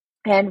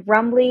 And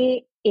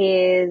Rumbly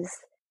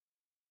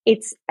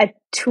it's a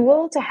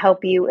tool to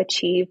help you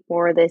achieve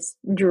more this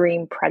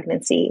dream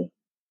pregnancy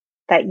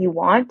that you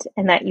want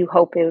and that you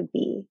hope it would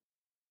be.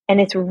 And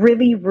it's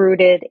really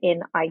rooted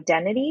in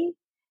identity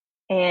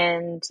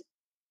and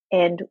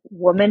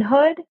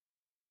womanhood,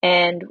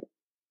 and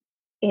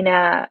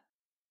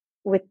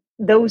with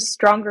those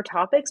stronger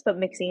topics, but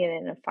mixing it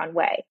in a fun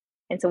way.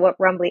 And so what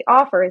Rumbly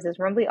offers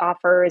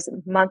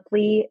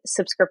monthly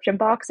subscription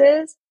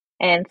boxes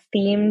and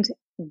themed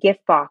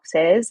gift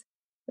boxes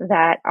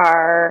that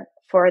are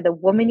for the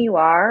woman you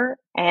are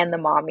and the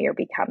mom you're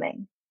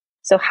becoming.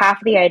 So half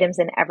of the items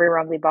in every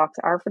Rumbly box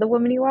are for the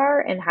woman you are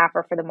and half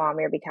are for the mom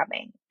you're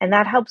becoming. And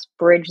that helps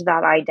bridge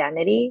that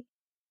identity,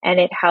 and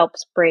it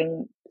helps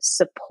bring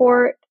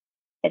support.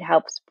 It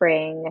helps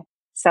bring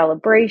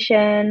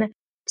celebration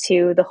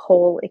to the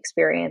whole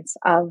experience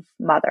of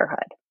motherhood.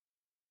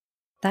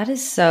 That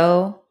is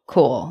so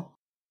cool.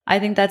 I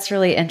think that's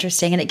really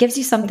interesting. And it gives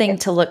you something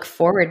to look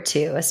forward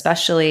to,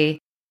 especially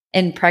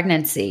in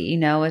pregnancy. You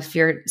know, if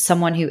you're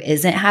someone who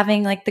isn't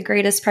having like the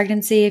greatest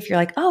pregnancy, if you're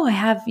like, oh, I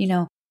have,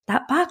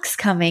 that box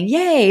coming.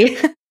 Yay.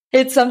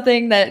 It's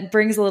something that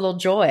brings a little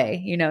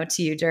joy,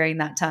 to you during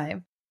that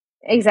time.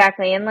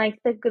 Exactly. And like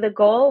the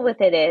goal with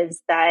it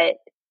is that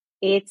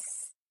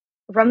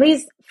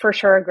Rumbly's for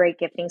sure a great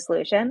gifting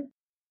solution.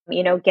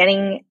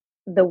 Getting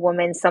the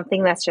woman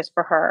something that's just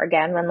for her.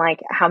 Again, when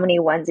like, how many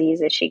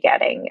onesies is she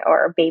getting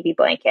or baby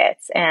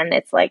blankets? And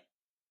it's like,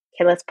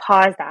 okay, let's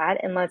pause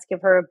that and let's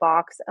give her a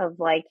box of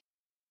like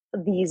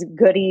these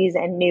goodies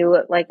and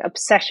new like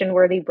obsession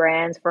worthy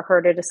brands for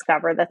her to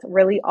discover. That's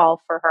really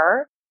all for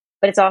her.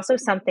 But it's also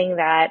something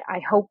that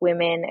I hope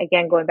women,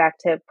 again, going back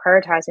to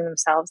prioritizing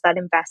themselves, that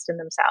invest in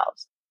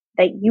themselves,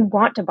 that you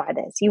want to buy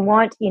this. You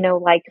want,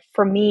 like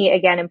for me,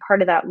 again, and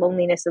part of that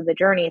loneliness of the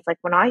journey, it's like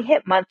when I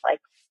hit month like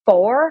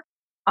 4,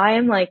 I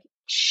am like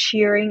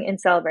cheering and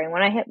celebrating.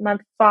 When I hit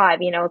month 5,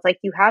 it's like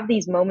you have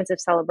these moments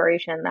of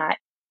celebration that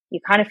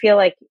you kind of feel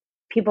like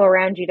people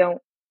around you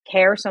don't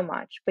care so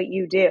much, but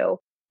you do.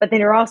 But then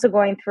you're also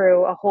going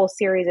through a whole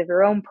series of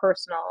your own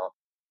personal,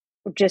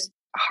 just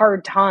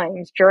hard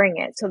times during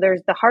it. So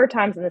there's the hard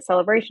times and the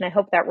celebration. I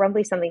hope that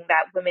Rumbly is something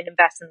that women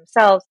invest in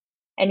themselves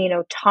and,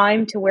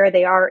 time to where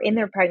they are in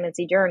their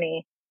pregnancy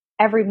journey.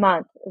 Every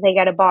month they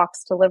get a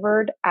box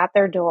delivered at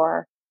their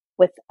door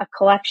with a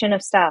collection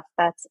of stuff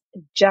that's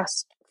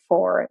just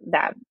for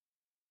them.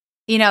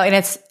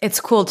 And it's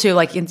cool too.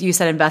 Like you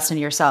said, invest in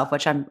yourself,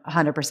 which I'm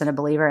 100% a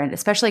believer in,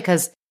 especially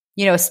because,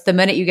 the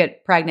minute you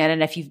get pregnant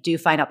and if you do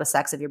find out the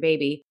sex of your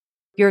baby,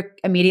 you're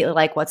immediately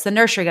like, what's the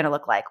nursery going to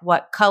look like?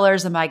 What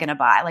colors am I going to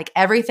buy? Like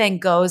everything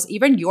goes,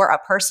 even your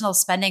personal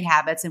spending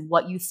habits and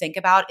what you think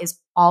about is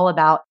all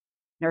about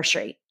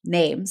nursery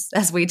names,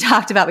 as we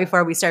talked about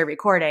before we started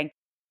recording.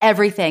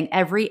 Everything,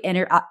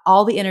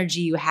 all the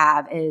energy you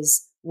have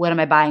is, what am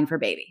I buying for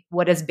baby?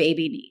 What does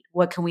baby need?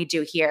 What can we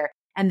do here?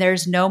 And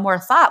there's no more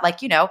thought, like,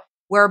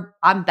 where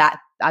I'm that,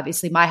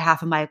 obviously my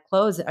half of my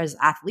clothes is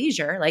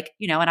athleisure, like,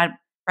 and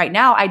right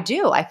now I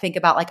think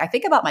about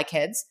my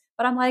kids,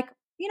 but I'm like,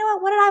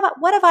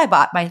 what have I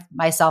bought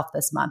myself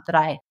this month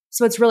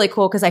so it's really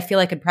cool because I feel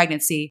like in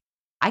pregnancy,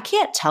 I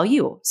can't tell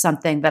you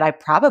something that I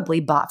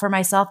probably bought for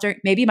myself during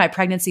maybe my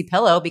pregnancy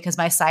pillow because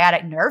my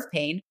sciatic nerve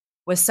pain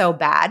was so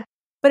bad,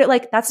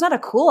 but that's not a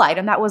cool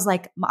item. That was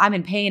like, I'm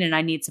in pain and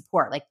I need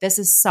support. Like this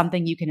is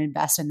something you can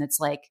invest in. That's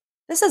like,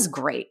 this is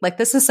great. Like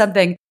this is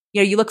something,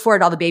 you look forward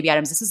to all the baby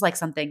items. This is like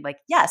something like,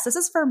 yes, this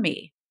is for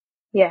me.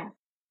 Yeah.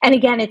 And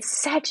again, it's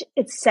such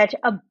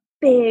a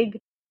big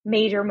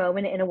major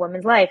moment in a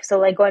woman's life. So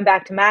like going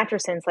back to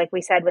mattresses, like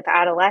we said with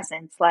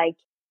adolescence, like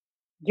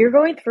you're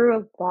going through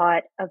a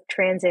lot of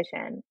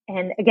transition.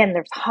 And again,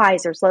 there's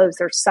highs, there's lows,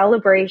 there's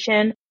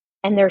celebration,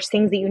 and there's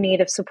things that you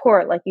need of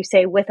support, like you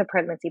say, with a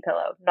pregnancy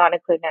pillow, not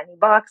including any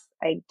box.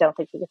 I don't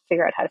think we can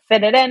figure out how to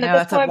fit it in No, at this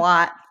that's point. a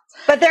lot.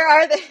 But there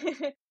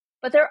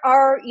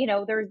are,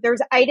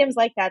 there's items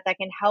like that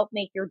can help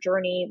make your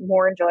journey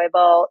more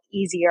enjoyable,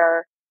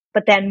 easier,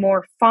 but then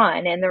more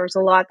fun. And there's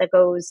a lot that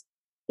goes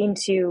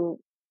into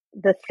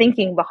the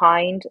thinking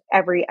behind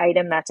every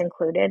item that's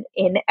included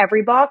in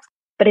every box.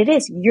 But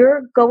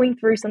you're going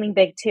through something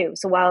big too.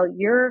 So while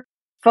your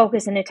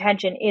focus and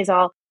attention is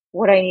all,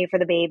 what do I need for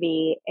the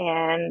baby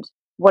and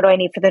what do I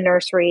need for the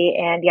nursery?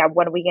 And yeah,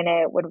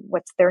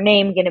 what's their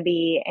name going to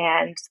be?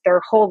 And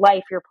their whole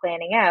life you're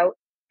planning out.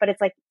 But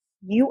it's like,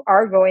 you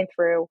are going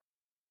through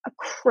a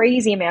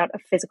crazy amount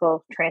of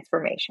physical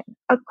transformation,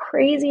 a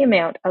crazy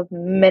amount of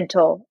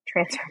mental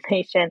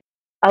transformation,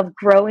 of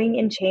growing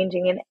and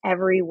changing in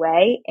every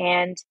way.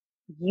 And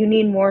you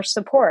need more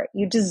support.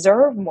 You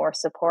deserve more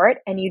support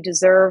and you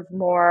deserve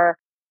more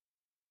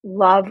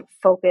love,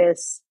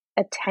 focus,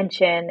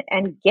 attention,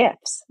 and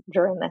gifts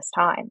during this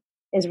time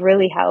is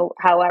really how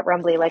at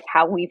Rumbly, like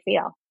how we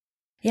feel.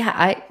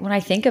 Yeah, when I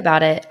think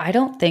about it, I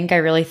don't think I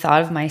really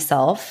thought of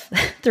myself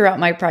throughout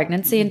my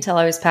pregnancy until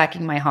I was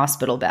packing my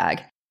hospital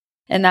bag.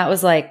 And that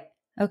was like,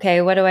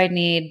 okay, what do I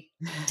need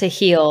to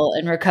heal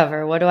and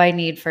recover? What do I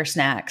need for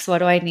snacks? What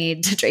do I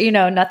need to,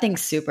 nothing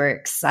super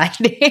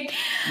exciting,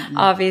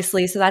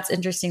 obviously. So that's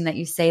interesting that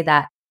you say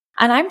that.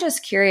 And I'm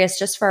just curious,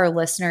 just for our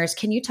listeners,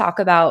 can you talk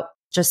about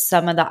just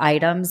some of the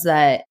items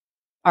that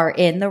are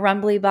in the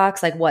Rumbly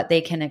box, like what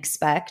they can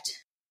expect?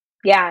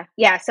 Yeah.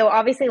 So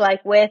obviously,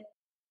 like with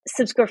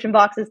subscription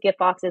boxes, gift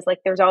boxes, like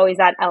there's always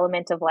that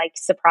element of like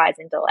surprise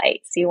and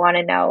delight. So you want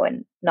to know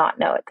and not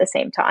know at the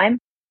same time.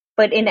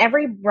 But in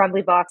every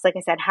Rumbly box, like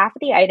I said, half of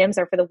the items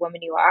are for the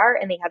woman you are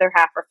and the other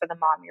half are for the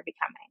mom you're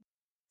becoming.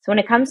 So when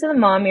it comes to the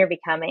mom you're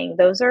becoming,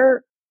 those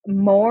are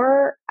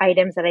more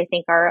items that I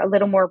think are a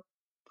little more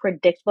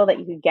predictable that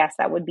you could guess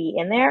that would be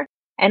in there.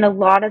 And a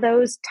lot of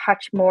those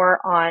touch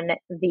more on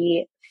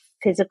the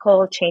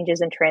physical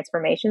changes and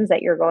transformations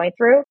that you're going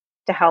through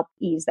to help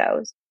ease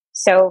those.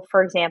 So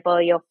for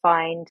example, you'll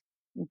find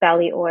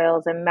belly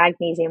oils and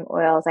magnesium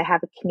oils. I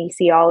have a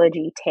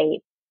kinesiology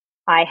tape.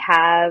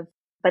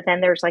 But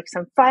then there's like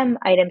some fun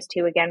items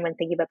too. Again, when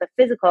thinking about the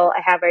physical,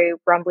 I have a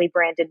Rumbly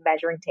branded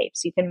measuring tape.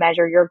 So you can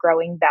measure your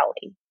growing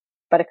belly,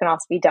 but it can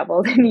also be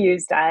doubled and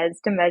used as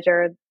to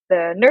measure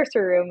the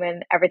nursery room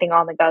and everything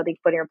on the go that you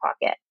put in your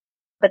pocket.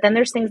 But then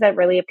there's things that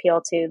really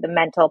appeal to the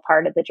mental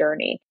part of the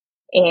journey.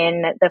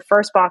 In the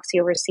first box,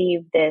 you'll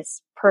receive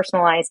this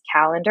personalized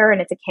calendar,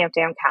 and it's a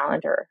countdown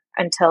calendar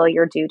until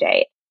your due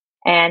date.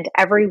 And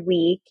every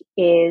week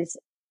is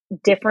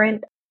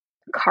different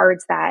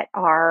cards that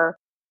are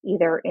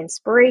either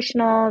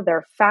inspirational,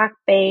 they're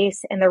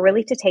fact-based, and they're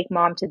really to take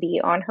mom to be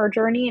on her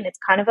journey. And it's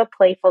kind of a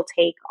playful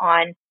take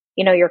on,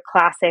 your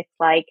classic,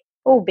 like,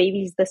 oh,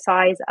 baby's the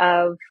size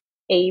of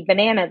a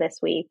banana this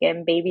week,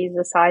 and baby's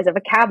the size of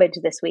a cabbage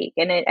this week.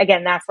 And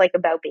again, that's like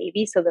about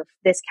baby. So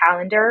this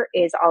calendar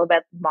is all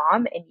about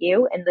mom and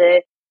you and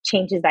the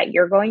changes that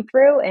you're going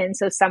through. And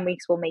so some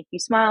weeks will make you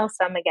smile,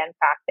 some, again,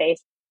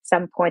 fact-based,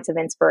 some points of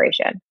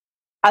inspiration.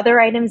 Other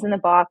items in the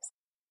box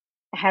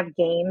have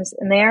games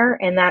in there,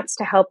 and that's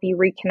to help you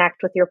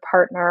reconnect with your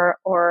partner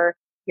or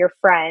your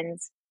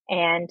friends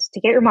and to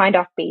get your mind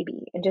off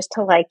baby, and just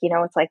to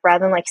it's like,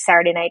 rather than like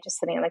Saturday night just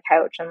sitting on the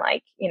couch and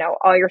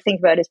all you're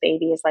thinking about is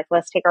baby, is like,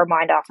 let's take our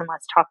mind off and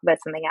let's talk about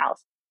something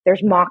else.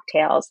 There's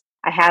mocktails.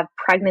 I have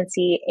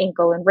pregnancy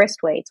ankle and wrist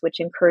weights, which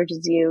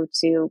encourages you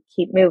to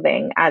keep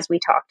moving, as we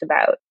talked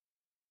about.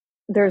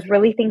 There's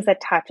really things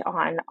that touch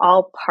on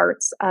all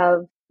parts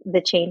of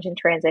the change and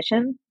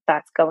transition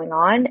that's going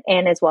on,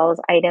 and as well as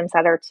items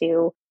that are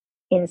to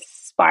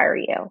inspire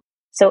you.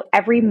 So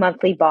every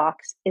monthly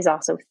box is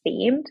also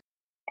themed,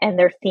 and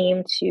they're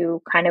themed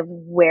to kind of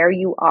where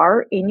you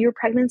are in your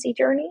pregnancy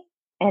journey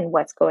and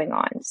what's going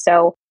on.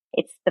 So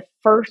it's the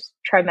first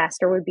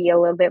trimester would be a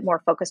little bit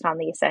more focused on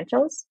the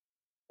essentials.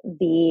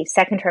 The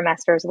second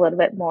trimester is a little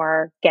bit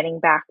more getting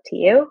back to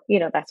you.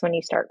 That's when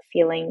you start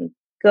feeling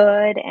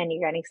good and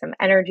you're getting some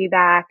energy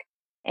back,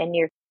 and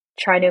you're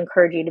trying to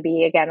encourage you to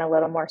be, again, a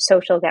little more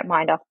social, get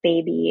mind off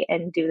baby,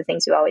 and do the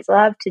things you always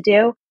love to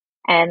do.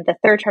 And the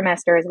third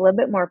trimester is a little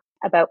bit more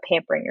about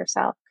pampering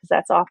yourself, because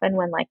that's often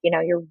when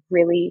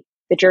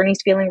the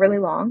journey's feeling really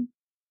long.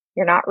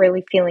 You're not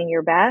really feeling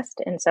your best.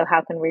 And so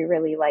how can we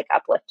really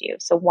uplift you?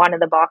 So one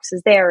of the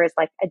boxes there is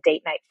like a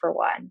date night for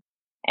one.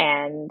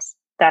 And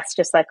that's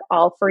just like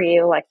all for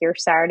you, like your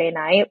Saturday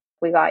night.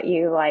 We got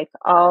you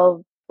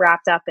all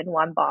wrapped up in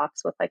one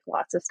box with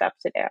lots of stuff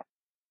to do.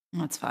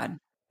 That's fun.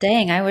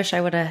 Dang, I wish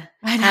I would have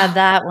had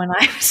that when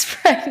I was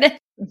pregnant,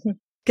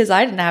 because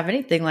I didn't have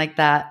anything like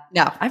that.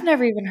 No. I've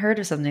never even heard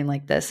of something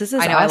like this. This is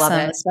awesome, I love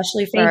it.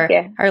 Especially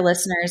for our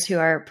listeners who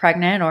are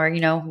pregnant or,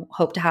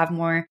 hope to have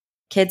more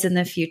kids in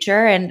the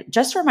future. And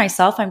just for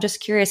myself, I'm just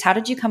curious, how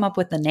did you come up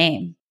with the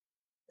name?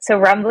 So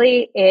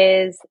Rumbly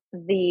is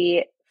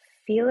the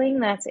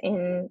feeling that's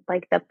in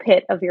the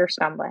pit of your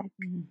stomach.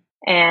 Mm-hmm.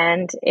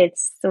 And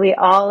we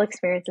all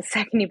experience the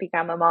second you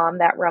become a mom,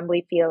 that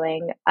rumbly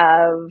feeling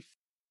of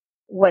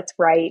what's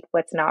right,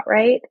 what's not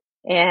right.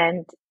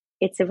 And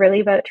it's really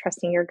about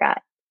trusting your gut.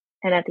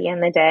 And at the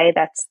end of the day,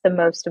 that's the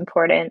most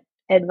important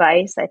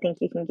advice I think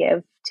you can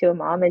give to a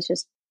mom, is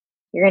just,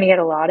 you're going to get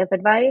a lot of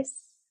advice.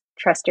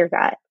 Trust your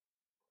gut.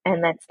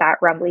 And that's that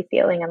rumbly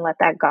feeling, and let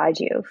that guide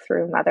you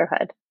through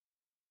motherhood.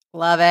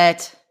 Love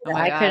it. Oh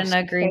I couldn't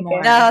agree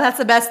more. No, that's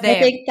the best name. I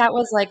think that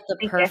was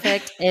the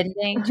perfect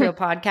ending to a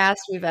podcast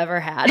we've ever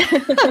had.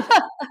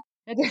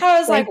 I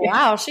was like,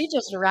 wow, she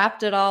just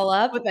wrapped it all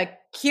up with a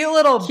cute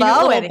little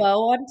bow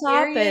on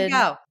top. Here you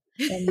go.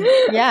 And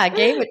yeah,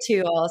 gave it to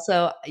you all.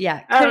 So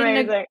yeah,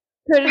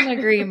 couldn't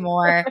agree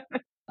more.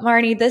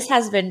 Marnie, this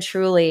has been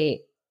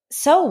truly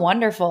so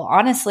wonderful.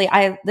 Honestly,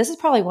 this is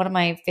probably one of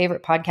my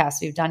favorite podcasts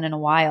we've done in a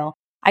while.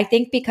 I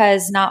think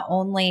because not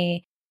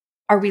only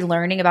are we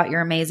learning about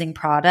your amazing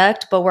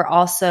product, but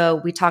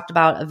we talked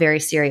about a very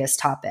serious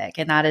topic,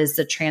 and that is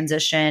the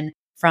transition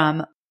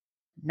from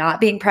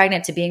not being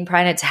pregnant to being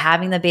pregnant to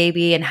having the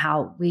baby, and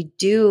how we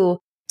do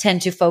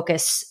tend to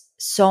focus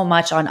so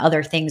much on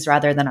other things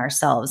rather than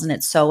ourselves. And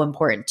it's so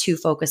important to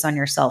focus on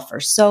yourself for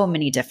so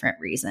many different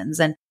reasons.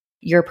 And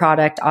your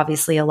product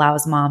obviously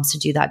allows moms to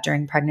do that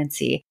during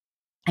pregnancy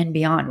and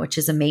beyond, which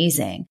is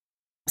amazing.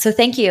 So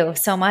thank you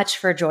so much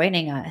for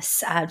joining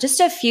us.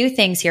 Just a few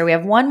things here. We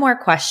have one more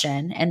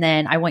question, and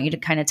then I want you to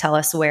kind of tell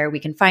us where we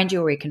can find you,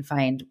 where we can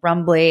find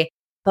Rumbly.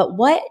 But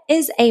what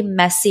is a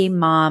messy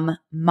mom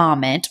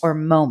moment or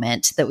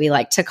moment that we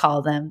like to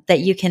call them that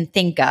you can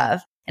think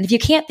of? And if you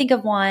can't think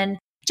of one,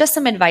 just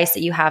some advice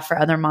that you have for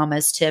other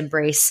mamas to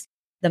embrace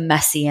the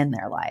messy in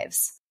their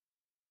lives.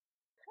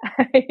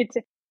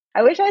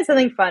 I wish I had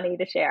something funny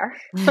to share,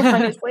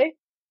 honestly.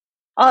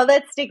 All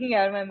that's sticking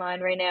out in my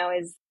mind right now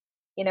is,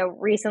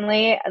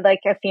 recently,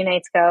 a few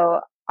nights ago,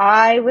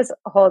 I was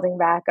holding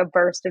back a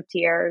burst of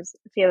tears,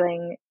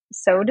 feeling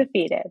so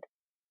defeated,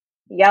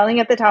 yelling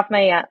at the top of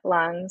my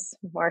lungs,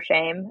 more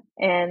shame,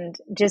 and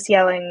just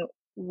yelling,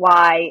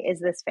 why is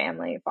this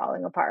family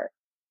falling apart?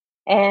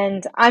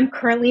 And I'm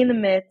currently in the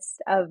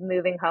midst of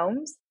moving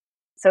homes.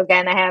 So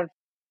again, I have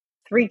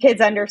 3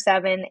 kids under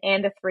 7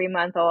 and a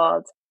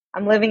 3-month-old.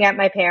 I'm living at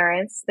my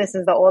parents'. This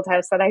is the old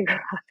house that I grew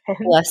up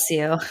in. Bless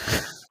you.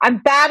 I'm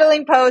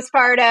battling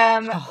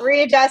postpartum,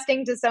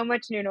 readjusting to so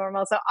much new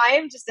normal. So I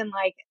am just in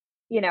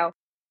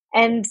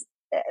and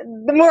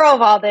the moral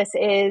of all this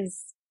is,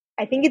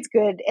 I think it's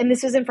good. And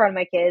this was in front of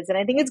my kids. And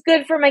I think it's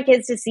good for my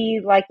kids to see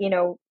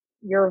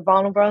your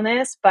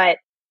vulnerableness, but,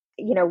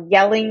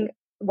 yelling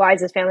why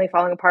is this family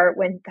falling apart,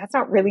 when that's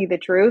not really the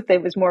truth.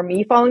 It was more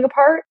me falling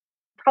apart.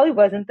 Probably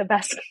wasn't the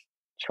best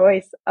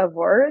choice of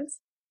words.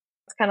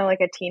 It's kind of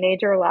like a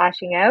teenager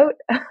lashing out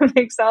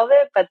makes all of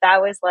it. But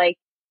that was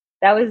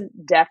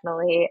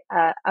definitely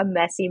a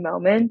messy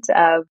moment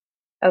of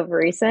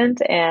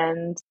recent.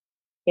 And,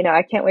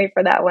 I can't wait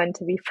for that one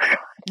to be forgotten.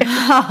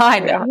 I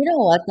know. You know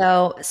what,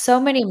 though? So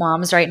many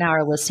moms right now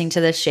are listening to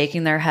this,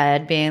 shaking their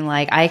head, being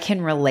like, I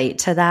can relate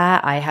to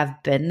that. I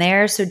have been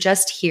there. So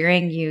just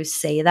hearing you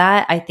say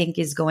that, I think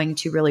is going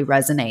to really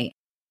resonate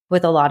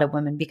with a lot of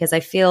women, because I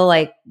feel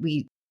like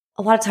we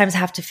a lot of times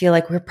have to feel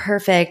like we're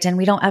perfect and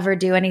we don't ever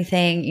do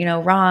anything,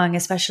 wrong,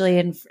 especially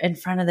in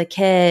front of the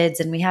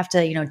kids. And we have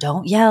to,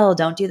 don't yell,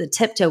 don't do the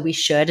tiptoe. We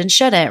should and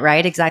shouldn't,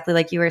 right? Exactly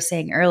like you were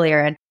saying earlier.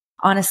 And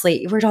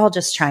honestly, we're all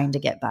just trying to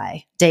get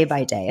by day,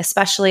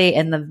 especially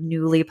in the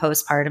newly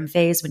postpartum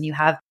phase when you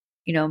have,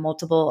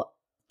 multiple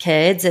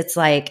kids. It's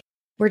like,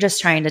 we're just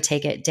trying to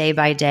take it day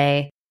by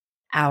day,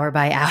 hour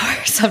by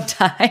hour,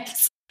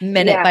 sometimes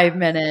minute by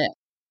minute.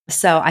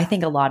 So I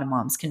think a lot of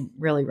moms can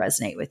really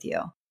resonate with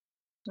you.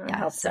 I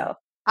hope so. Yeah.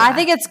 I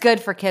think it's good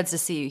for kids to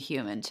see you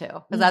human too.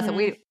 Because that's what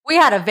we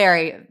had a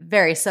very,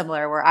 very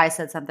similar where I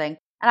said something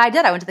and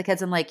I went to the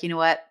kids and like, you know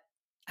what?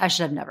 I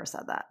should have never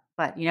said that.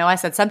 But, I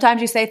said,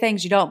 sometimes you say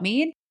things you don't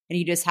mean and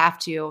you just have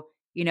to,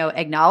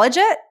 acknowledge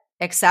it,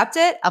 accept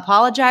it,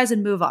 apologize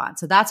and move on.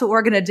 So that's what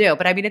we're going to do.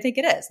 But I mean, I think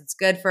it is. It's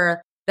good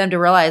for them to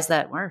realize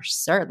that we're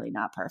certainly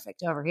not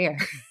perfect over here.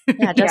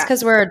 Yeah. Just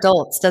because we're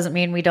adults doesn't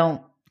mean we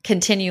don't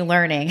continue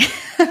learning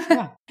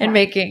and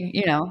making,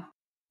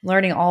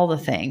 learning all the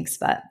things.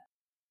 But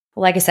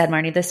like I said,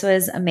 Marnie, this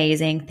was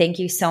amazing. Thank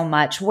you so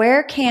much.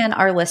 Where can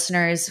our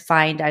listeners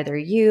find either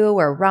you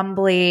or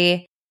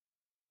Rumbly?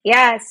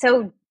 Yeah.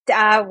 So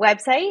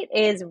website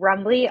is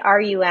Rumbly,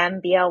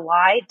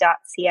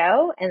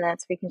 rumbly.co. And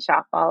that's where you can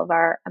shop all of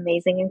our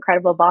amazing,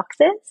 incredible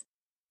boxes.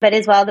 But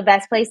as well, the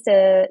best place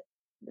to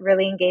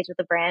really engage with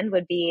the brand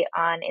would be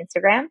on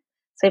Instagram.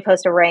 So we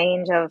post a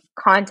range of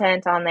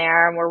content on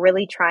there, and we're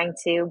really trying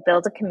to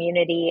build a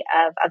community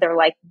of other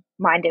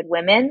like-minded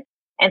women,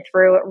 and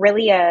through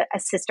really a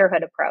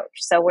sisterhood approach.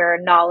 So where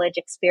knowledge,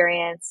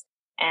 experience,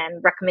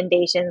 and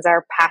recommendations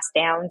are passed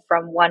down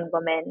from one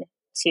woman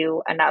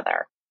to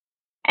another.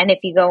 And if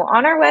you go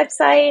on our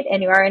website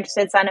and you are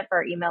interested, sign up for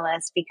our email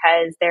list,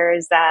 because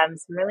there's some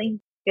really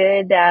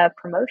good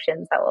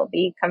promotions that will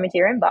be coming to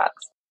your inbox.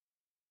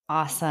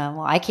 Awesome.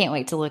 Well, I can't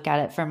wait to look at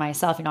it for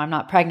myself. I'm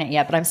not pregnant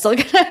yet, but I'm still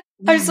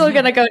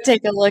gonna go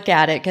take a look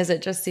at it because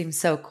it just seems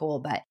so cool.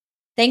 But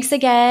thanks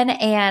again.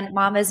 And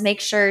mamas,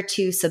 make sure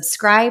to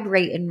subscribe,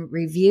 rate, and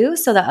review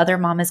so that other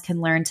mamas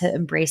can learn to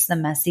embrace the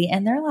messy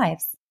in their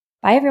lives.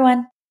 Bye,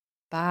 everyone.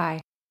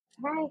 Bye.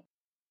 Bye.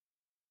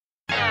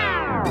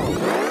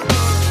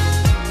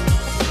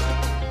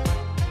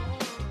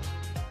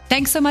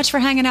 Thanks so much for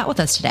hanging out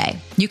with us today.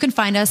 You can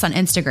find us on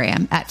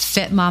Instagram at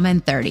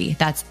FitMamin30.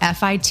 That's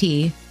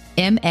FitMamin30.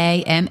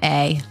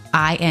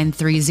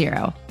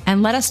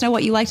 And let us know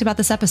what you liked about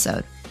this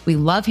episode. We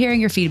love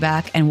hearing your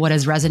feedback and what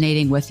is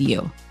resonating with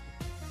you.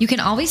 You can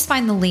always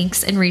find the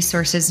links and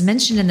resources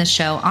mentioned in the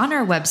show on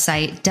our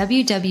website,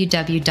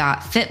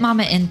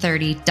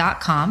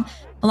 www.fitmamain30.com,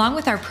 along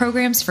with our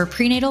programs for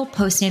prenatal,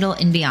 postnatal,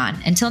 and beyond.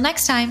 Until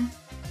next time,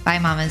 bye,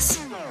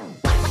 mamas.